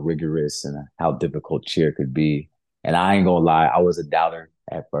like how rigorous and how difficult cheer could be. And I ain't gonna lie, I was a doubter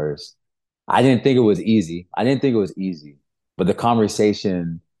at first. I didn't think it was easy. I didn't think it was easy, but the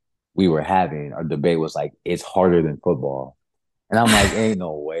conversation we were having, our debate was like, it's harder than football. And I'm like, ain't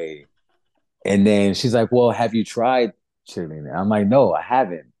no way. And then she's like, well, have you tried cheerleading? I'm like, no, I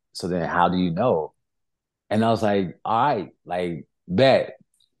haven't. So then how do you know? And I was like, all right, like, bet.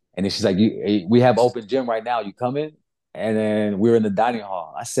 And then she's like, we have open gym right now. You coming? And then we were in the dining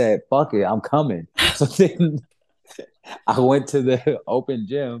hall. I said, fuck it, I'm coming. So then I went to the open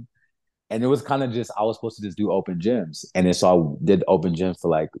gym and it was kind of just, I was supposed to just do open gyms. And then so I did open gym for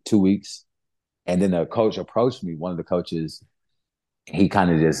like 2 weeks. And then a coach approached me, one of the coaches, he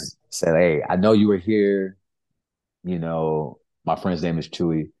kind of just said, hey, I know you were here, you know, my friend's name is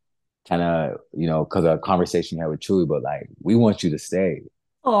Chewy, kind of, you know, because of a conversation you had with Chewy, but like, we want you to stay.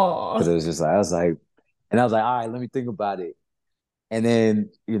 Because Oh, it was just like, I was like, and I was like, all right, let me think about it. And then,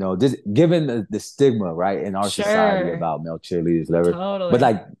 you know, just given the stigma, right, in our society sure. about male cheerleaders, whatever, but Totally.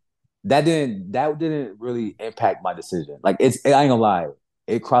 like, that didn't really impact my decision. Like, I ain't gonna lie,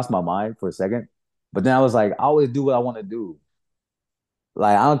 it crossed my mind for a second, but then I was like, I always do what I want to do.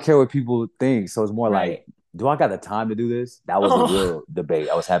 Like, I don't care what people think. So it's more like, Right. do I got the time to do this? That was the Oh, real debate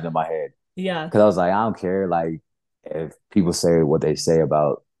I was having in my head. yeah. Cause I was like, I don't care. Like, if people say what they say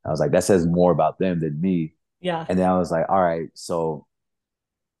about, I was like, that says more about them than me. Yeah. And then I was like, all right, so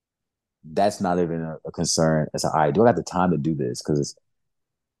that's not even a concern. It's like, all right, do I got the time to do this? Because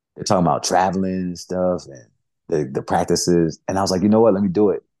they're talking about traveling and stuff. And the practices, and I was like, you know what, let me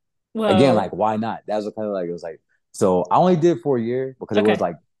do it again. Whoa. Like, why not? That was kind of like it was like. So I only did for a year because it was Okay.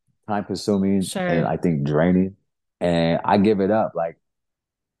 like time consuming and Sure. I think draining, and I give it up. Like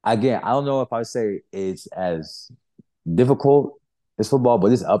again, I don't know if I say it's as difficult as football,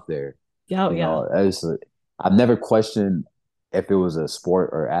 but it's up there. Yeah, oh, You yeah. know, I've never questioned if it was a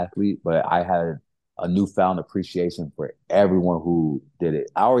sport or athlete, but I had a newfound appreciation for everyone who did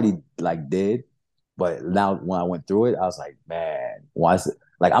it. I already like did, but now when I went through it, I was like, man,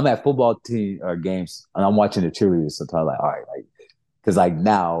 like I'm at football team or games and I'm watching the cheerleaders sometimes like, all right, like because like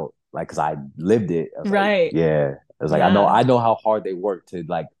now, like because I lived it, I was like, Right. yeah. It was like Yeah. I know how hard they work to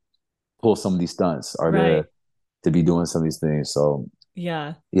like pull some of these stunts or Right. to be doing some of these things. So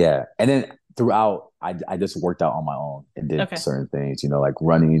Yeah. yeah, and then throughout, I just worked out on my own and did Okay. certain things, you know, like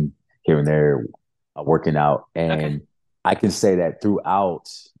running here and there, working out, Okay. and I can say that throughout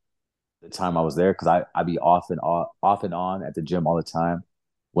the time I was there, because I be off and on at the gym all the time.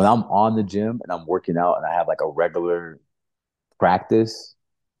 When I'm on the gym and I'm working out and I have like a regular practice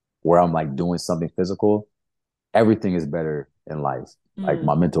where I'm like doing something physical, everything is better in life. Like Mm.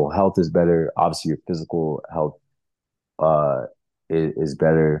 my mental health is better. Obviously, your physical health uh is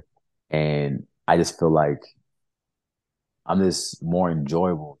better, and I just feel like I'm just more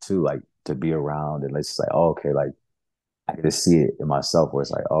enjoyable too, like to be around, and it's just like, oh, okay, like I can just see it in myself where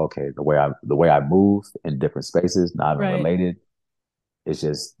it's like, oh, okay, the way I move in different spaces, not even Right. related, it's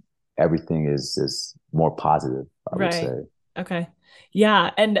just everything is just more positive, I would Right. say. Okay.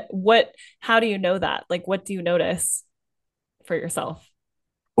 Yeah. And how do you know that? Like, what do you notice for yourself?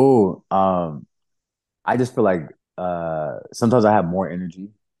 Oh, I just feel like sometimes I have more energy.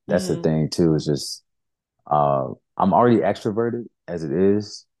 That's the Mm, thing too, is just I'm already extroverted as it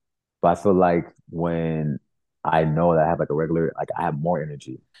is, but I feel like when I know that I have like a regular, like I have more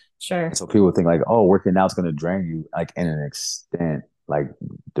energy. And sure. so people think like, oh, working out's gonna drain you, like in an extent, like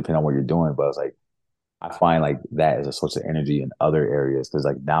depending on what you're doing. But it's like I find like that is a source of energy in other areas because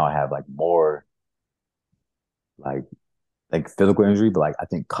like now I have like more like physical energy, but like I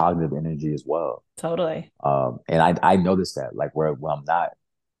think cognitive energy as well. Totally. And I noticed that like where when I'm not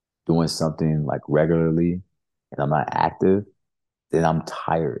doing something like regularly and I'm not active, then I'm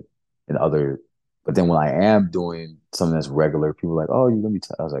tired and other. But then when I am doing something that's regular, people are like, "Oh, you're gonna be."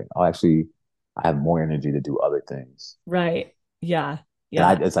 I was like, "Oh, actually, I have more energy to do other things." Right. Yeah. And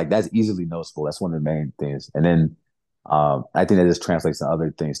Yeah. it's like that's easily noticeable. That's one of the main things. And then I think that just translates to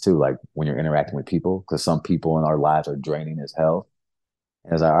other things too, like when you're interacting with people, because some people in our lives are draining as hell.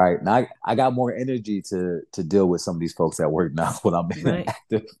 And it's like, all right, now I got more energy to deal with some of these folks at work now when I'm in Right.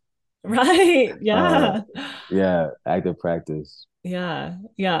 active, Right. uh, Yeah. yeah, active practice. Yeah.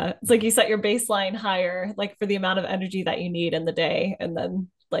 Yeah. It's like you set your baseline higher, like for the amount of energy that you need in the day. And then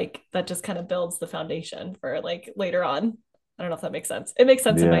like that just kind of builds the foundation for like later on. I don't know if that makes sense. It makes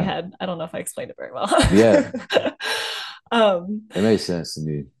sense in my Yeah, head. I don't know if I explained it very well. yeah, um, it makes sense to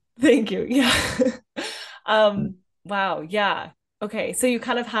me. Thank you. Yeah. Wow. Yeah. Okay. So you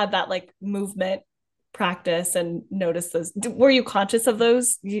kind of had that like movement practice and noticed those. Were you conscious of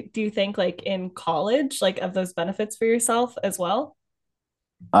those? Do you think like in college, like of those benefits for yourself as well?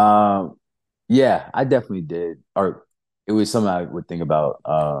 Um, yeah, I definitely did. Or it was something I would think about.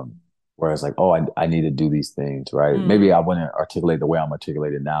 Where it's like, oh, I need to do these things, right? Maybe Mm, I wouldn't articulate the way I'm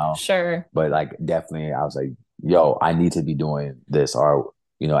articulated now, sure. but like definitely, I was like, yo, I need to be doing this. Or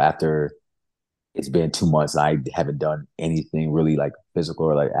after it's been 2 months, I haven't done anything really like physical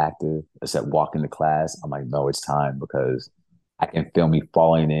or like active except walk into class. I'm like, no, it's time because I can feel me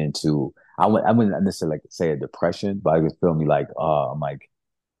falling into. I wouldn't necessarily like say a depression, but I could feel me like, I'm like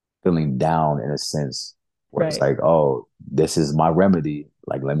feeling down in a sense where it's Right. like, oh, this is my remedy.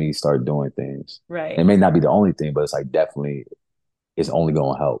 Like, let me start doing things. It Right. may not be the only thing, but it's like definitely it's only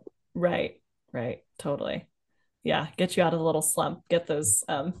going to help. Right. Right. Totally. Yeah. Get you out of the little slump, get those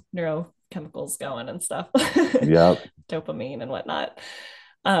neurochemicals going and stuff. Yep. Dopamine and whatnot.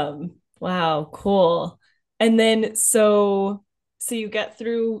 Wow, cool. And then so you get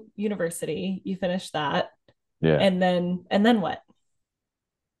through university, you finish that, Yeah. and then what?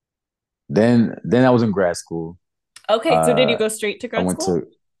 Then I was in grad school. Okay, so did you Uh, go straight to I grad went school? to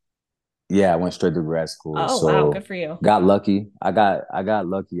yeah, I went straight to grad school. Oh, wow, good So for you. got lucky. I got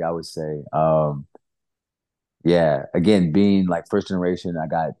lucky, I would say. Yeah, again, being like first generation, I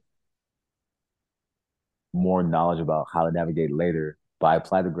got more knowledge about how to navigate later. But I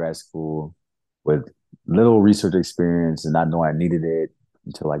applied to grad school with little research experience and not knowing I needed it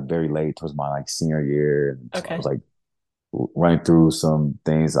until like very late towards my like senior year. And so I was Okay. like running through some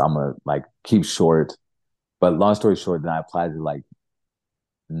things I'm gonna like keep short. But long story short, then I applied to like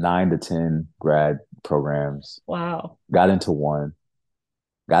 9 to 10 grad programs. Wow. Got into one,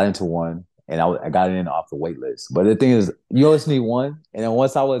 got into one, and I got in off the wait list. But the thing is, you always need one, and then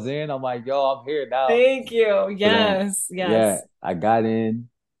once I was in, I'm like, yo, I'm here now. Thank you. So then, Yes, yeah, yes. I got in.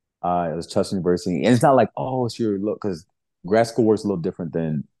 It was Tufts University, and it's not like, oh, it's your look, because grad school works a little different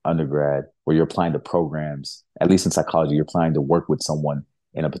than undergrad, where you're applying to programs. At least in psychology, you're applying to work with someone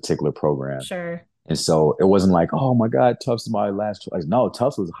in a particular program. Sure. And so it wasn't like, oh my God, Tufts is my last choice. No,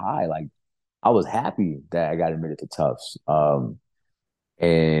 Tufts was high. Like I was happy that I got admitted to Tufts.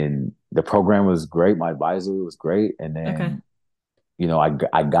 And the program was great. My advisor was great. And Okay. then,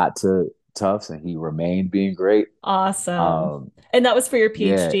 I got to Tufts and he remained being great. Awesome. Um, And that was for your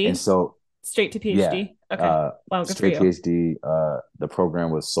yeah. And PhD? so, Straight to yeah, PhD? Okay. Wow, good for straight you. PhD. The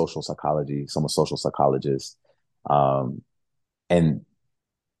program was social psychology. So I'm a social psychologist. Um, and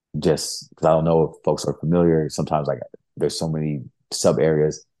just because I don't know if folks are familiar, sometimes like there's so many sub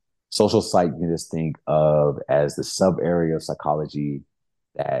areas. Social psych, you can just think of as the sub area of psychology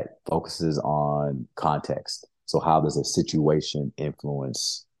that focuses on context. So, how does a situation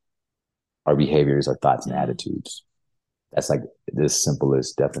influence our behaviors, our thoughts, and Mm. attitudes? That's like the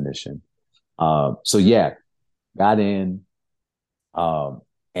simplest definition. So, yeah, got in, um,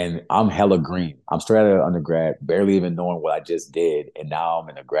 and I'm hella green. I'm straight out of undergrad, barely even knowing what I just did. And now I'm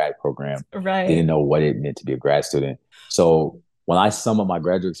in a grad program. Didn't Right. know what it meant to be a grad student. So when I sum up my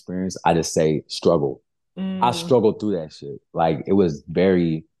graduate experience, I just say struggle. I Mm. struggled through that shit. Like it was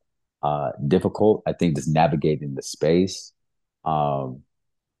very difficult, I think, just navigating the space um,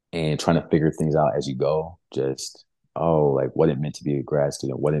 and trying to figure things out as you go. Just, oh, like what it meant to be a grad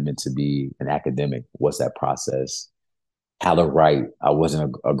student, what it meant to be an academic. What's that process? How to write. I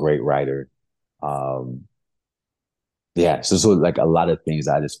wasn't a great writer. Um, yeah, so like a lot of things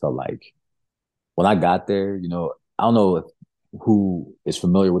I just felt like when I got there, I don't know if who is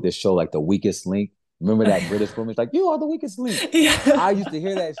familiar with this show, like The Weakest Link. Remember that British woman? It's like, you are the weakest link. Yeah. I used to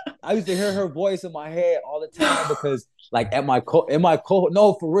hear that. I used to hear her voice in my head all the time because, like, in my cohort,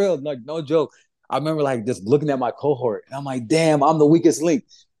 no, for real, like, no joke. I remember like just looking at my cohort, and I'm like, damn, I'm the weakest link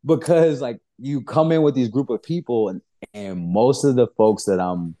because like you come in with these group of people, and most of the folks that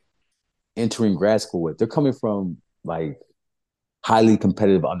I'm entering grad school with, they're coming from like highly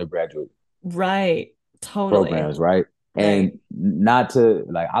competitive undergraduate Right. Totally. programs, right? Right. And not to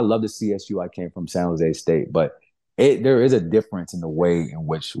like, I love the CSU. I came from San Jose State, but there is a difference in the way in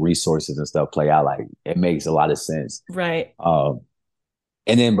which resources and stuff play out. Like, it makes a lot of sense. Right.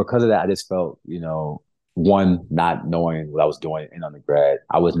 And then because of that, I just felt, one, not knowing what I was doing in undergrad,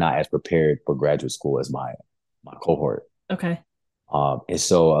 I was not as prepared for graduate school as my cohort. Okay. And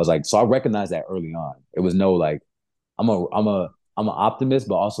so I was like, so I recognized that early on. It was no like, I'm an optimist,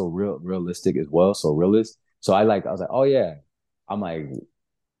 but also realistic as well. So realist. So I was like, oh yeah, I'm like,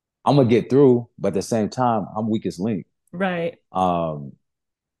 I'm gonna get through, but at the same time, I'm weakest link. Right. Um,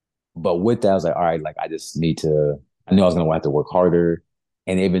 but with that, I was like, all right, like I knew I was gonna have to work harder.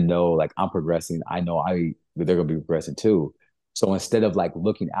 And even though like I'm progressing, I know they're gonna be progressing too. So instead of like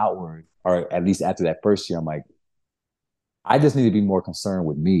looking outward, or at least after that first year, I'm like, I just need to be more concerned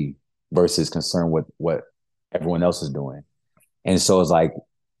with me versus concerned with what everyone else is doing. And so it's like,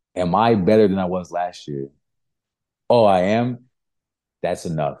 am I better than I was last year? Oh, I am. That's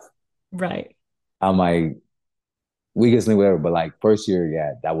enough. Right. I'm like, weakest link, whatever. But like first year,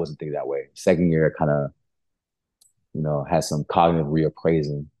 yeah, that wasn't thinking that way. Second year, I kind of, had some cognitive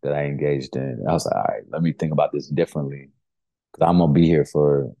reappraising that I engaged in. And I was like, all right, let me think about this differently because I'm gonna be here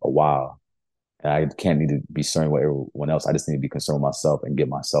for a while, and I can't need to be concerned with everyone else. I just need to be concerned with myself and get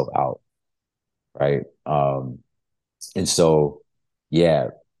myself out, right? And so, yeah,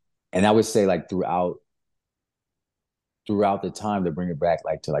 and I would say like throughout the time to bring it back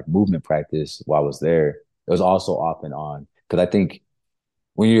like to like movement practice while I was there, it was also off and on. Because I think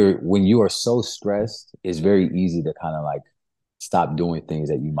when you are so stressed, it's very easy to kind of like stop doing things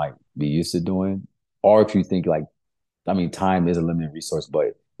that you might be used to doing. Or if you think like, I mean, time is a limited resource,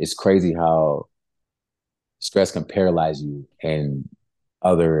 but it's crazy how stress can paralyze you in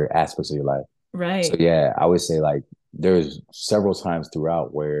other aspects of your life. So Right. yeah, I would say like there's several times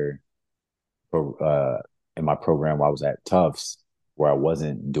throughout where uh, in my program while I was at Tufts where I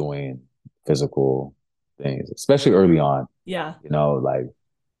wasn't doing physical things, especially early on. Yeah. Like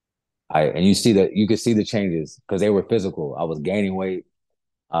and you could see the changes because they were physical. I was gaining weight.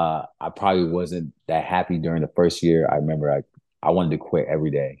 I probably wasn't that happy during the first year. I remember I wanted to quit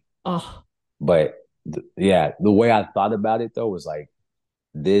every day, Oh, but yeah, the way I thought about it though was like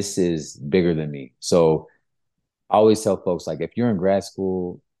this is bigger than me. So I always tell folks like if you're in grad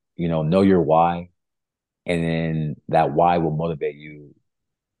school, know your why, and then that why will motivate you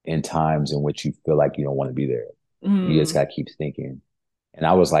in times in which you feel like you don't want to be there. You just Mm. gotta keep thinking. And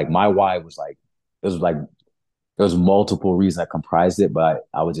I was like, my why was like, it was like there was multiple reasons that comprised it, but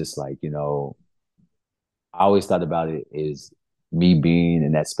I was just like, I always thought about it is me being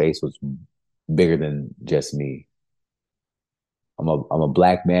in that space was bigger than just me. I'm a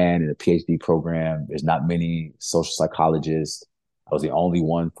black man in a PhD program. There's not many social psychologists. I was the only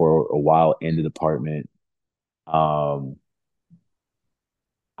one for a while in the department. Um,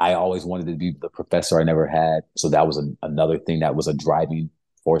 I always wanted to be the professor I never had. So that was another thing that was a driving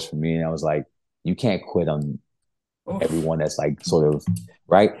force for me. And I was like, you can't quit on Oof. everyone that's like sort of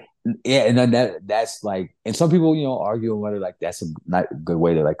right. Yeah, and then that's like, and some people, argue whether like that's a not a good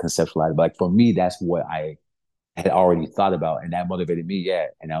way to like conceptualize it. But like for me, that's what I had already thought about, and that motivated me. Yeah,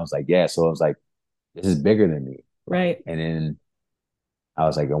 and I was like, yeah. So I was like, this is bigger than me. Right. And then I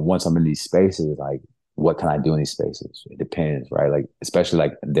was like, and once I'm in these spaces, like, what can I do in these spaces? It depends, right? Like, especially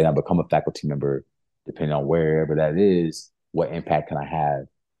like then I become a faculty member, depending on wherever that is, what impact can I have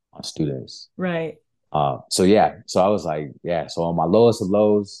on students? Right. So yeah, so I was like, yeah. So on my lowest of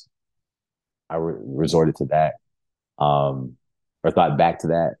lows, I resorted to that, or thought back to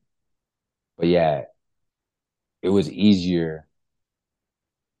that. But yeah, it was easier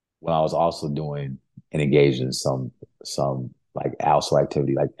when I was also doing and engaged in some like outside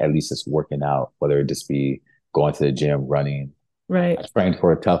activity, like at least it's working out, whether it just be going to the gym, running. I Right. trained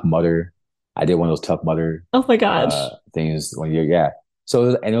for a Tough Mudder. I did one of those Tough Mudder Oh my gosh. things when you're yeah.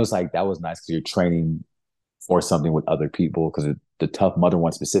 So and it was like that was nice because you're training for something with other people because the Tough Mudder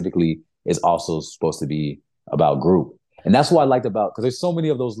one specifically is also supposed to be about group. And that's what I liked about because there's so many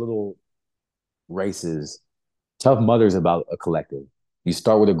of those little races. Tough Mudder is about a collective. You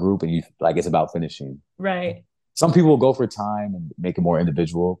start with a group and you like it's about finishing. Right. Some people will go for time and make it more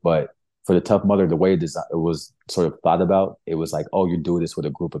individual, but for the Tough Mudder, the way it was sort of thought about, it was like, oh, you're doing this with a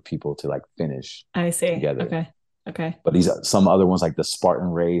group of people to like finish I see. together. Okay. Okay. But these some other ones like the Spartan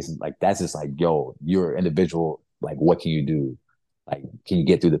race, and like that's just like, yo, you're an individual. Like, what can you do? Like, can you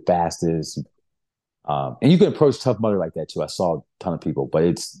get through the fastest? And you can approach Tough Mudder like that too. I saw a ton of people, but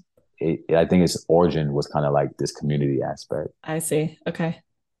I think its origin was kind of like this community aspect. I see. Okay.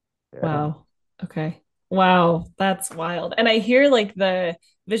 Yeah. Wow. Okay. Wow, that's wild. And I hear like the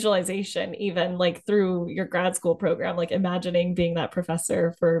visualization, even like through your grad school program, like imagining being that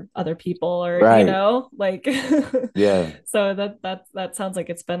professor for other people, or Right. like Yeah. so that sounds like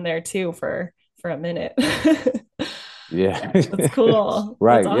it's been there too for a minute. Yeah. That's cool. That's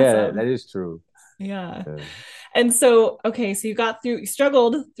Right. Yeah, that awesome. is true. Yeah. Yeah. And so, okay, so you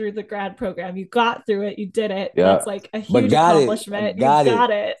struggled through the grad program. You got through it. You did it. Yeah. That's like a But huge got it. I accomplishment. You got it. got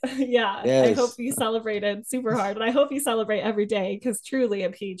it. Yeah. I hope Yes. you celebrated super hard. And I hope you celebrate every day because truly a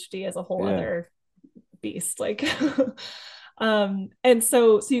PhD is a whole Yeah. other beast. Like and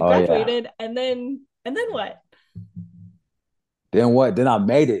so you Oh yeah. graduated and then what? Then what? Then I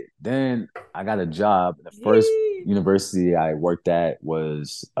made it. Then I got a job. The first Yay. university I worked at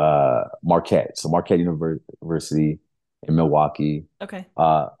was Marquette. So Marquette University in Milwaukee. Okay,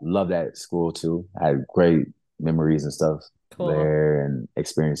 Love that school too. I had great memories and stuff cool. there and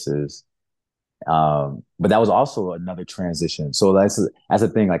experiences. But that was also another transition. So that's the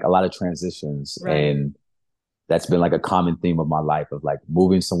thing, like a lot of transitions, Right. and that's been like a common theme of my life of like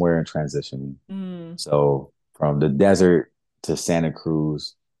moving somewhere and transitioning. Mm, So from the desert to Santa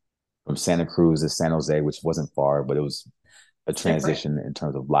Cruz, from Santa Cruz to San Jose, which wasn't far, but it was a it's different. transition in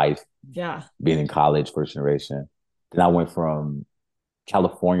terms of life, Yeah. being in college, first generation. Then I went from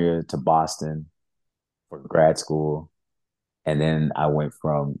California to Boston for grad school. And then I went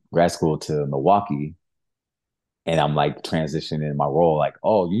from grad school to Milwaukee. And I'm like transitioning in my role, like,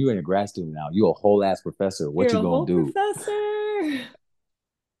 oh, you ain't a grad student now. You a whole ass professor. What You're you a gonna whole do? professor.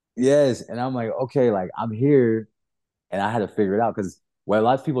 Yes. And I'm like, okay, like I'm here and I had to figure it out because what a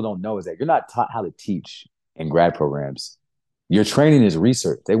lot of people don't know is that you're not taught how to teach in grad programs. Your training is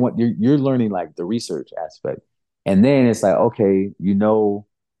research. You're learning like the research aspect. And then it's like, okay,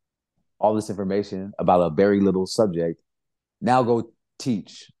 all this information about a very little subject. Now go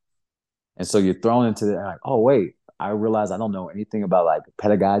teach. And so you're thrown into the like, oh wait, I realize I don't know anything about like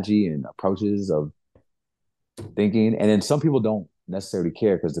pedagogy and approaches of thinking. And then some people don't necessarily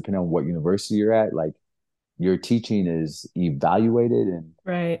care because depending on what university you're at, like your teaching is evaluated and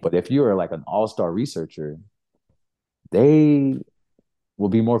Right. but if you are like an all-star researcher, they will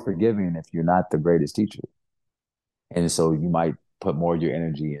be more forgiving if you're not the greatest teacher. And so you might put more of your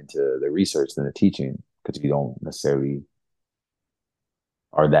energy into the research than the teaching because you don't necessarily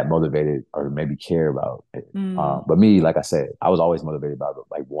are that motivated or maybe care about it. Mm, But me, like I said, I was always motivated by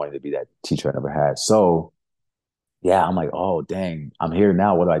like wanting to be that teacher I never had. So yeah, I'm like, oh dang, I'm here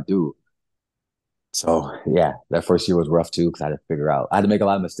now. What do I do? So yeah, that first year was rough too because I had to figure out. I had to make a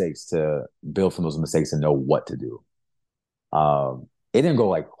lot of mistakes to build from those mistakes and know what to do. It didn't go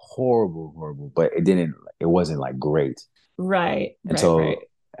like horrible, horrible, but it didn't. It wasn't like great. Right, And right, right, so,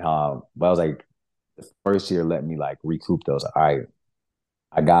 but I was like, the first year let me like recoup those. All right,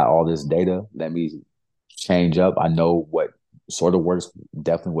 I got all this data. Let me change up. I know what sort of works,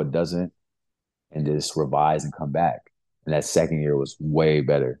 definitely what doesn't, and just revise and come back. And that second year was way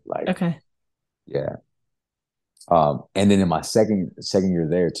better. Like, okay. yeah. And then in my second year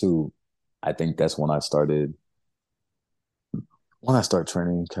there too, I think that's when I started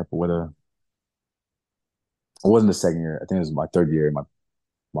training capoeira. It wasn't the second year. I think it was my third year, my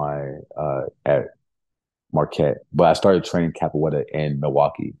at Marquette. But I started training capoeira in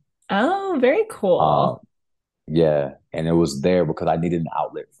Milwaukee. Oh, very Um, cool. yeah, and it was there because I needed an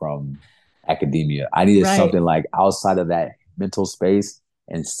outlet from academia. I needed Right, something like outside of that mental space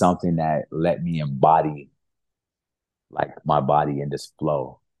and something that let me embody like my body in this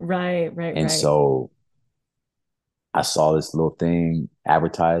flow. right, right, And right, so I saw this little thing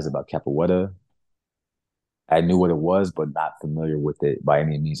advertised about capoeira. I knew what it was, but not familiar with it by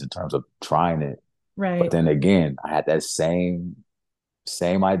any means in terms of trying it. But right. then again, I had that same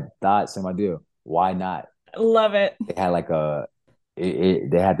I thought, same idea. Why not? Love it. They had like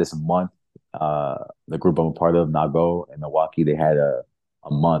they had this month, the group I'm a part of, Nago in Milwaukee, they had a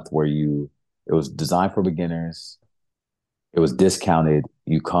month where it was designed for beginners. It was discounted.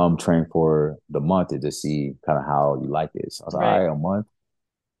 You come train for the month to just see kind of how you like it. So I was like, all Right, right, a month.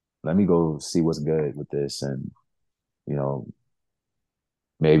 Let me go see what's good with this and, you know,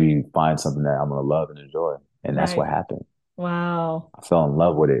 maybe find something that I'm gonna love and enjoy. And that's what right. happened. Wow. I fell in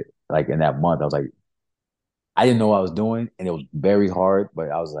love with it. Like in that month, I was like, I didn't know what I was doing, and it was very hard, but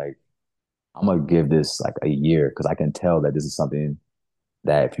I was like, I'm gonna give this like a year because I can tell that this is something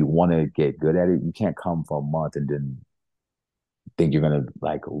that if you want to get good at it, you can't come for a month and then think you're gonna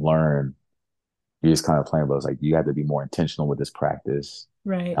like learn. You're just kind of playing, but it's like you have to be more intentional with this practice.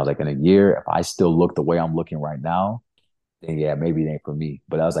 I Right. was like, in a year, if I still look the way I'm looking right now, then yeah, maybe it ain't for me.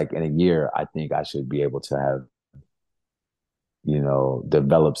 But I was like, in a year, I think I should be able to have,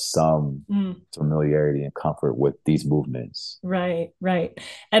 develop some Mm, familiarity and comfort with these movements. right, right.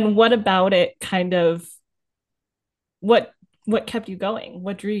 And what about it kind of what what kept you going?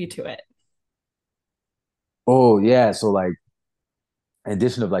 What drew you to it? Oh yeah, so like in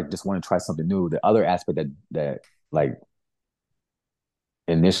addition of like just wanting to try something new, the other aspect that like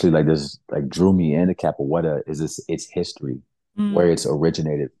initially like this like drew me into capoeira is this its history, where Mm, it's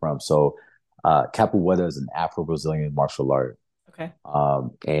originated from. So capoeira is an Afro-Brazilian martial art. okay.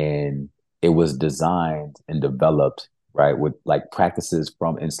 And it was designed and developed right with like practices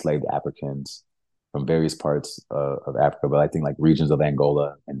from enslaved Africans from various parts of Africa, but I think like regions of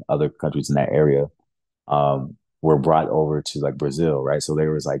Angola and other countries in that area were brought over to like Brazil, right? So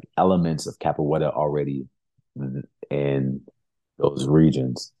there was like elements of capoeira already in those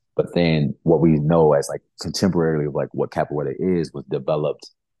regions. But then what we know as like contemporarily like what capoeira is was developed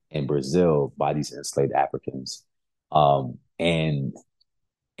in Brazil by these enslaved Africans.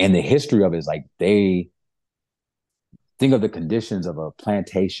 And the history of it is like they think of the conditions of a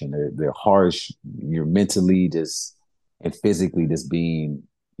plantation. They're harsh. You're mentally just and physically just being,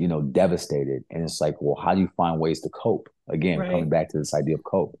 devastated. And it's like, well, how do you find ways to cope? Again, coming Right. back to this idea of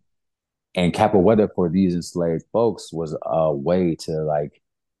cope. And capoeira for these enslaved folks was a way to like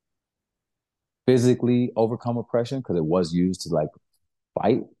physically overcome oppression because it was used to like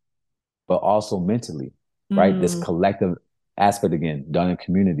fight, but also mentally, right? This Mm, collective aspect again, done in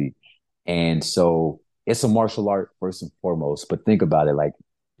community. And so it's a martial art first and foremost. But think about it, like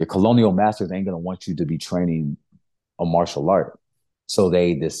your colonial masters ain't gonna want you to be training a martial art. So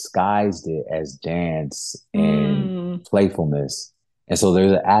they disguised it as dance and mm, playfulness. And so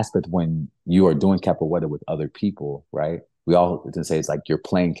there's an aspect when you are doing capoeira with other people, right? We all can say it's like you're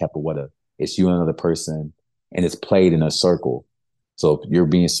playing capoeira. It's you and another person, and it's played in a circle. So if you're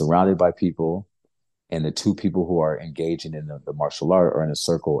being surrounded by people, and the two people who are engaging in the martial art are in a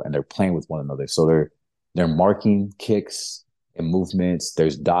circle and they're playing with one another. So they're marking kicks and movements.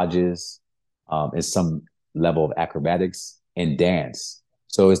 There's dodges, and some level of acrobatics and dance.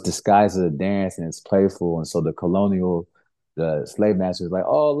 So it's disguised as a dance and it's playful. And so the slave master is like,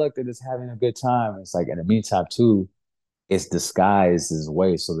 oh look, they're just having a good time. It's like in the meantime too, it's disguised as a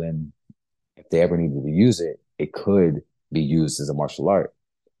way. So then if they ever needed to use it, it could be used as a martial art.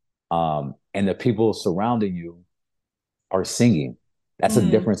 And the people surrounding you are singing. That's a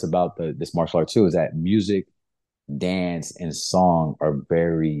mm, difference about this martial art too, is that music, dance, and song are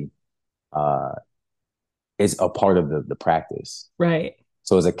very uh it's a part of the practice. Right.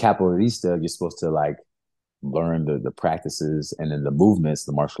 So as a capoeirista, you're supposed to like learn the practices and then the movements,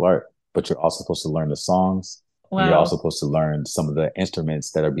 the martial art, but you're also supposed to learn the songs, and you're also Wow. supposed to learn some of the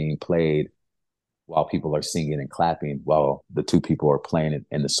instruments that are being played while people are singing and clapping while the two people are playing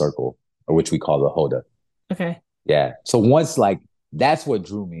in the circle, or which we call the hoda. Okay. Yeah. So once like that's what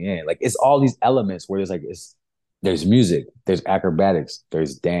drew me in. Like it's all these elements where there's music, there's acrobatics,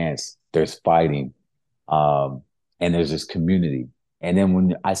 there's dance, there's fighting, um, and there's this community. And then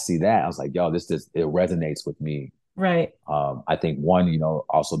when I see that, I was like, yo, this it resonates with me. Right. I think one,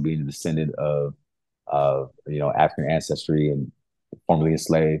 also being a descendant of African ancestry and formerly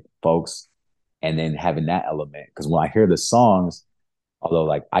enslaved folks, and then having that element. Because when I hear the songs, although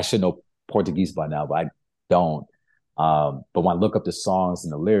like I should know Portuguese by now, but I don't. But when I look up the songs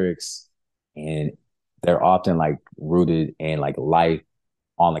and the lyrics, and they're often like rooted in like life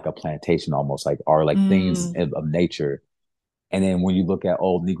on like a plantation almost like or like things Mm, of nature. And then when you look at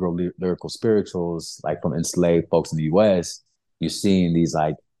old Negro lyrical spirituals, like from enslaved folks in the US, you're seeing these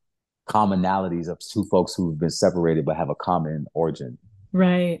like commonalities of two folks who've been separated but have a common origin,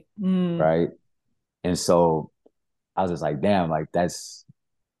 right. Mm, right? And so I was just like, damn, like that's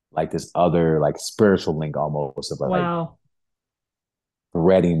like this other like spiritual link almost of like wow.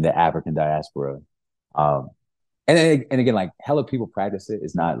 threading the African diaspora. Um, and again, like hella people practice it.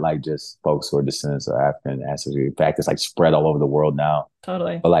 It's not like just folks who are descendants of African ancestry. In fact, it's like spread all over the world now.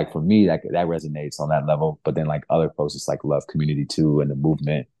 Totally. But like for me, that resonates on that level. But then like other folks, it's like love community too and the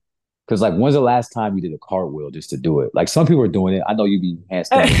movement. Because like, when's the last time you did a cartwheel just to do it? Like some people are doing it. I know you be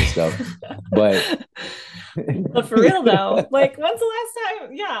handstanding and stuff, but But for real though, like when's the last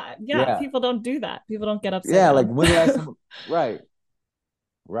time? Yeah, yeah, yeah, people don't do that. People don't get upside yeah. Like down. when's the last time? Right,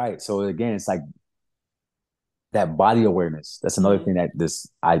 right. So again, it's like that body awareness. That's another Mm, thing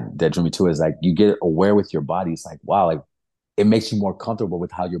that drew me to is like you get aware with your body. It's like wow, like it makes you more comfortable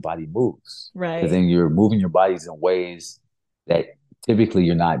with how your body moves because right. then you're moving your bodies in ways that typically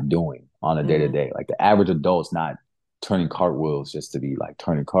you're not doing on a day to Mm, day. Like the average adult's not turning cartwheels just to be like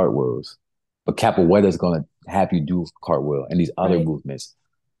turning cartwheels, but capoeira is going to have you do cartwheel and these other right. movements,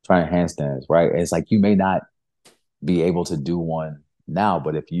 trying handstands, right? And it's like you may not be able to do one now,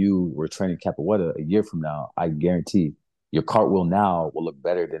 but if you were training capoeira a year from now, I guarantee your cartwheel now will look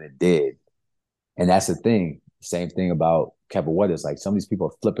better than it did. And that's the thing. Same thing about capoeira. It's like some of these people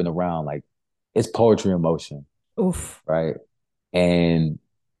are flipping around like it's poetry in motion, Oof. right? And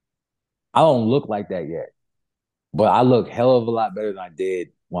I don't look like that yet, but I look hell of a lot better than I did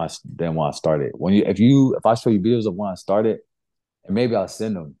when I started. If I show you videos of when I started, and maybe I'll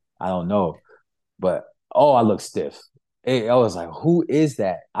send them. I don't know, but oh, I look stiff. I was like, who is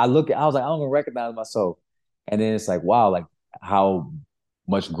that? I was like, I don't even recognize myself. And then it's like, wow, like how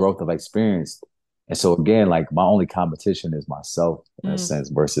much growth I've experienced. And so again, like my only competition is myself in a Mm, sense,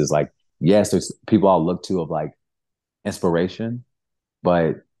 versus like, yes, there's people I'll look to of like inspiration,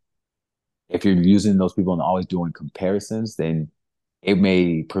 but if you're using those people and always doing comparisons, then it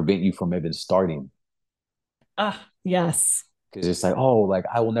may prevent you from even starting. ah, yes. Because it's like, oh, like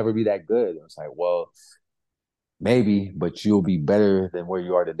I will never be that good. And it's like, well, maybe, but you'll be better than where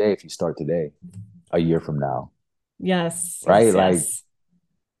you are today if you start today, a year from now, Yes, right? yes, Like, yes.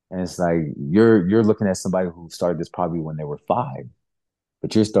 and it's like you're looking at somebody who started this probably when they were 5,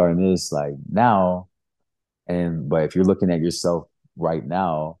 but you're starting this like now. And but if you're looking at yourself right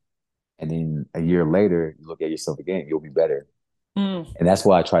now, and then a year later you look at yourself again, you'll be better. Mm, And that's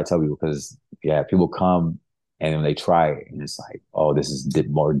why I try to tell people because yeah, people come and when they try it, and it's like, oh, this is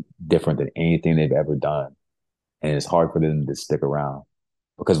more different than anything they've ever done, and it's hard for them to stick around.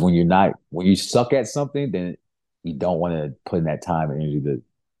 Because when you suck at something, then you don't want to put in that time and energy to. I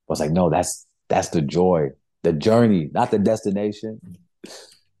was like, no, that's the joy, the journey, not the destination.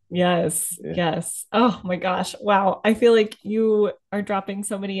 yes, Yeah. yes. Oh my gosh. Wow. I feel like you are dropping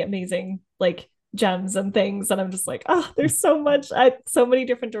so many amazing like gems and things. And I'm just like, oh, there's so many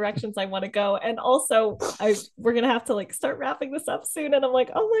different directions I want to go. And also we're gonna have to like start wrapping this up soon. And I'm like,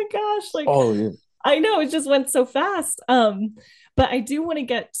 oh my gosh, like Oh yeah, I know it just went so fast. But I do want to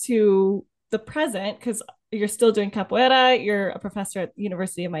get to the present because you're still doing capoeira. You're a professor at the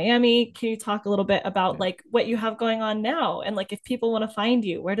University of Miami. Can you talk a little bit about yeah, like what you have going on now and like if people want to find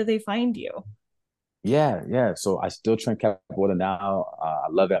you, where do they find you? yeah, yeah. So I still train capoeira now. I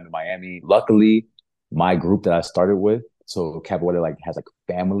love it. I'm in Miami. Luckily, my group that I started with, so capoeira like has like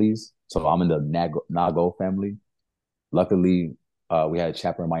families. So I'm in the Nago family. Luckily, we had a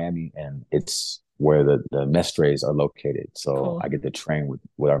chapter in Miami, and it's where the mestres are located. So I Cool. get to train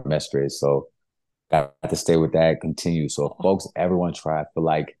with our mestres. So got to stay with that, continue. So if Oh, folks ever want to try, I feel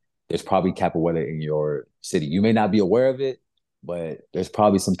like there's probably capoeira in your city. You may not be aware of it, but there's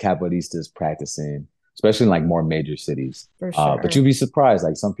probably some capoeiristas practicing, especially in like more major cities. For But you'd sure. be surprised.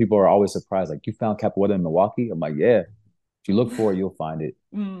 Like some people are always surprised. Like you found capoeira in Milwaukee. I'm like, yeah. If you look for it, you'll find it.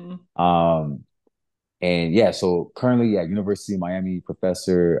 Mm, Um, and yeah, so currently at University of Miami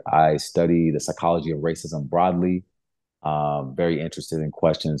professor, I study the psychology of racism broadly. Very interested in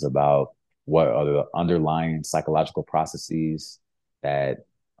questions about what are the underlying psychological processes that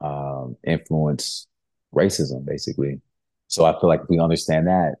influence racism, basically. So I feel like if we understand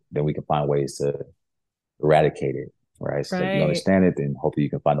that, then we can find ways to eradicate it, right? So like you right. understand it, then hopefully you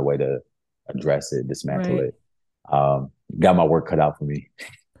can find a way to address it, dismantle Right. it. Got my work cut out for me.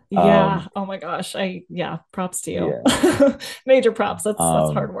 Yeah. Um, Oh my gosh. Yeah, props to you. yeah. Major props. That's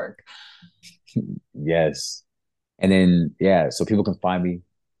hard Um, work. yes. And then yeah, so people can find me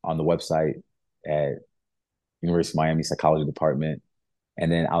on the website at University of Miami Psychology Department.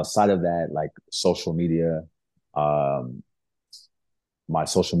 And then outside of that, like social media, um, my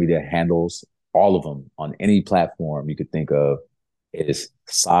social media handles, all of them on any platform you could think of, is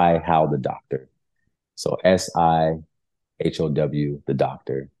Sci How the Doctor. So SIHOW the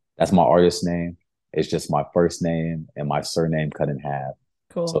Doctor. That's my artist name. It's just my first name and my surname cut in half.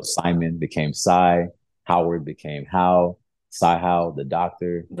 So Cool. Simon became Sci, Howard became How, Sci How the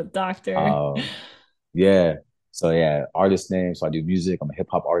Doctor. The doctor. Um, yeah. So yeah, artist name. So I do music. I'm a hip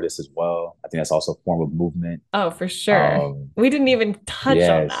hop artist as well. I think that's also a form of movement. Oh, for sure. Um, We didn't even touch on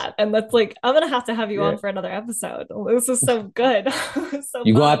yes. that. And that's like, I'm gonna have to have you Yeah. on for another episode. This is so good. I'm so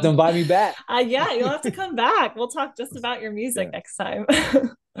You're gonna have to bummed. invite me back. Yeah, you'll have to come back. We'll talk just about your music Yeah. next time.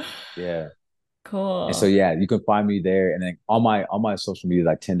 Yeah. And so Cool. yeah, you can find me there. And then on my social media,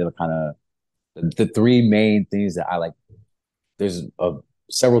 I tend to kind of the three main things that I like. There's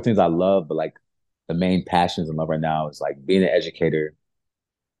several things I love, but like the main passions and love right now is like being an educator,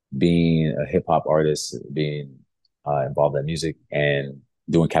 being a hip hop artist, being involved in music, and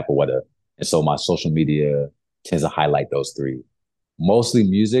doing capoeira. And so my social media tends to highlight those three. Mostly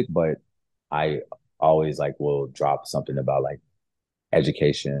music, but I always like will drop something about like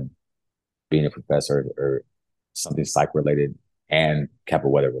education, being a professor, or something psych related and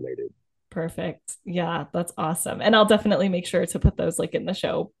capoeira related. Perfect. Yeah, that's awesome. And I'll definitely make sure to put those like in the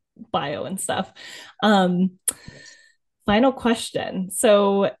show bio and stuff. Um, Yes. Final question.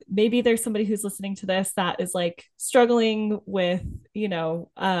 So maybe there's somebody who's listening to this that is like struggling with,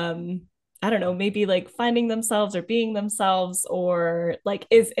 I don't know, maybe like finding themselves or being themselves, or like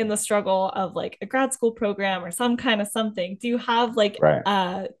is in the struggle of like a grad school program or some kind of something. Do you have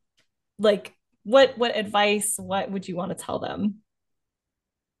Right. like what advice, what would you want to tell them?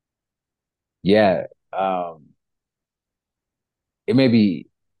 Yeah. It may be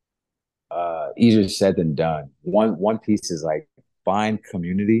easier said than done. One piece is like find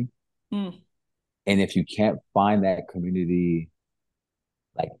community, Mm, and if you can't find that community,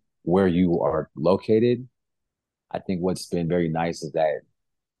 like where you are located, I think what's been very nice is that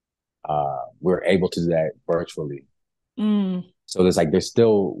we're able to do that virtually. mm, So there's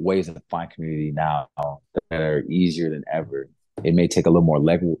still ways to find community now that are easier than ever. It may take a little more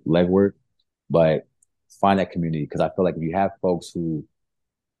legwork, but find that community because I feel like if you have folks who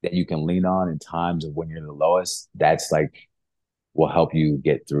that you can lean on in times of when you're the lowest, that's like will help you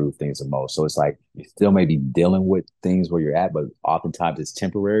get through things the most. So it's like you still may be dealing with things where you're at, but oftentimes it's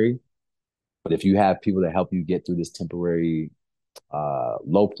temporary. But if you have people that help you get through this temporary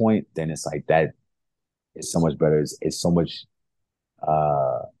low point, then it's like that is so much better. It's so much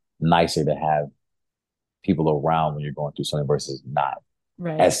uh, nicer to have people around when you're going through something versus not.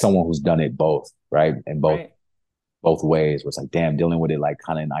 right, As someone who's done it both, right, in right. both ways, where it's like, damn, dealing with it like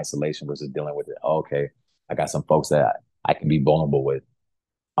kind of in isolation versus dealing with it. Oh, okay, I got some folks that I can be vulnerable with.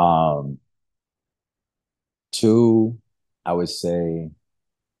 Um, Two, I would say,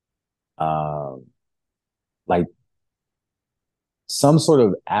 um, like some sort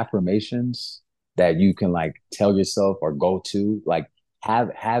of affirmations that you can like tell yourself or go to, like have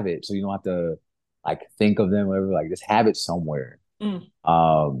it so you don't have to like think of them, whatever. Like just have it somewhere. Mm,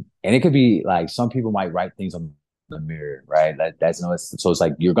 And it could be like some people might write things on the mirror, right? That's no, so it's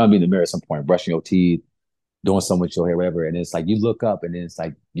like you're gonna be in the mirror at some point, brushing your teeth, doing something with your hair, whatever. And it's like you look up and then it's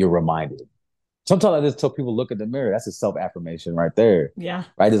like you're reminded. Sometimes I just tell people look at the mirror. That's a self affirmation right there, yeah,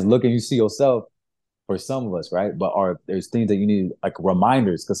 right? Just look and you see yourself for some of us, right? But are there's things that you need like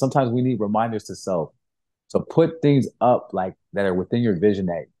reminders because sometimes we need reminders to self. So put things up like that are within your vision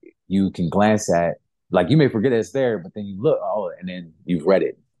that you can glance at. Like you may forget it's there, but then you look, oh, and then you've read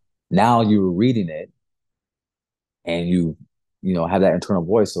it. Now you're reading it and you have that internal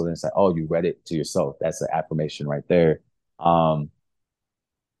voice. So then it's like, oh, you read it to yourself. That's an affirmation right there. Um,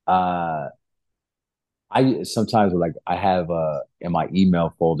 Uh, I sometimes like I have in my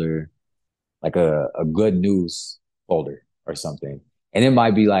email folder like a good news folder or something. And it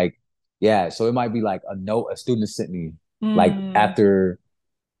might be like, yeah, so it might be like a note a student sent me like Mm,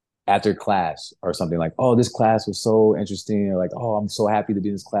 after class or something like, oh, this class was so interesting, or like, oh, I'm so happy to be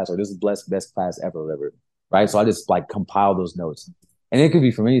in this class, or this is blessed best class ever, or whatever. Right. So I just like compile those notes. And it could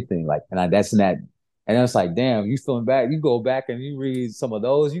be from anything. Like, and that's in that. And then it's like, damn, you feeling back, you go back and you read some of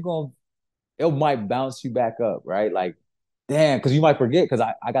those, you going it might bounce you back up, right? Like, damn, because you might forget, because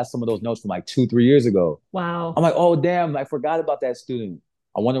I got some of those notes from like 2, 3 years ago. I'm wow. like, oh damn, I forgot about that student.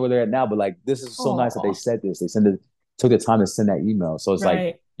 I wonder where they're at now. But like, this is so nice that they Oh, said this. They send it, took the time to send that email. So it's like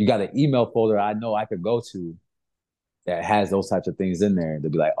right. you got an email folder I know I could go to that has those types of things in there.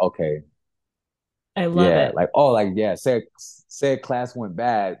 They'll be like, okay, I love yeah, it. like oh, like yeah, said class went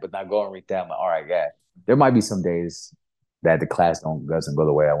bad, but not go and read that. I'm like, all right, yeah. There might be some days that the class don't doesn't go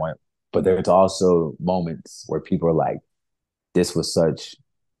the way I want, but there's also moments where people are like, this was such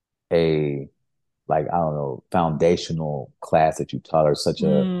a like I don't know foundational class that you taught, or such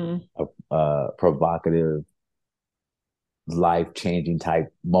Mm, a provocative, life changing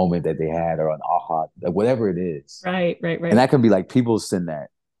type moment that they had, or an aha, like whatever it is. right, right, And right. that can be like people send that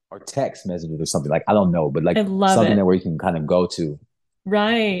or text messages or something. Like I don't know, but I like love something it. that where you can kind of go to.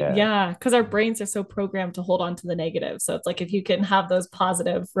 Right. Yeah. Yeah. Because our brains are so programmed to hold on to the negative. So it's like if you can have those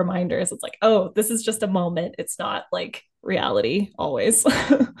positive reminders, it's like, oh, this is just a moment. It's not like reality always.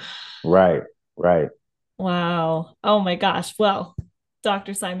 Right. Right. Wow. Oh my gosh. Well,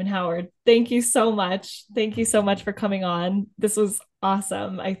 Dr. Simon Howard, thank you so much. Thank you so much for coming on. This was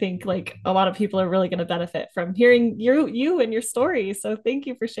awesome. I think like a lot of people are really going to benefit from hearing you and your story. So thank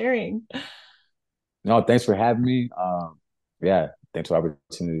you for sharing. No, thanks for having me. Yeah, thanks for the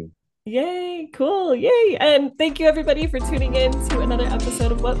opportunity. Yay, cool. Yay. And thank you everybody for tuning in to another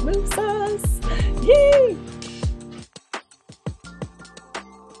episode of What Moves Us. Yay.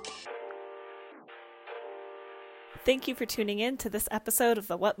 Thank you for tuning in to this episode of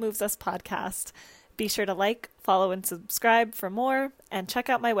the What Moves Us podcast. Be sure to like, follow, and subscribe for more, and check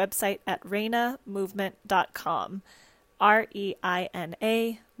out my website at reinamovement.com.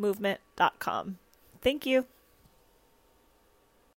 REINA movement.com. Thank you.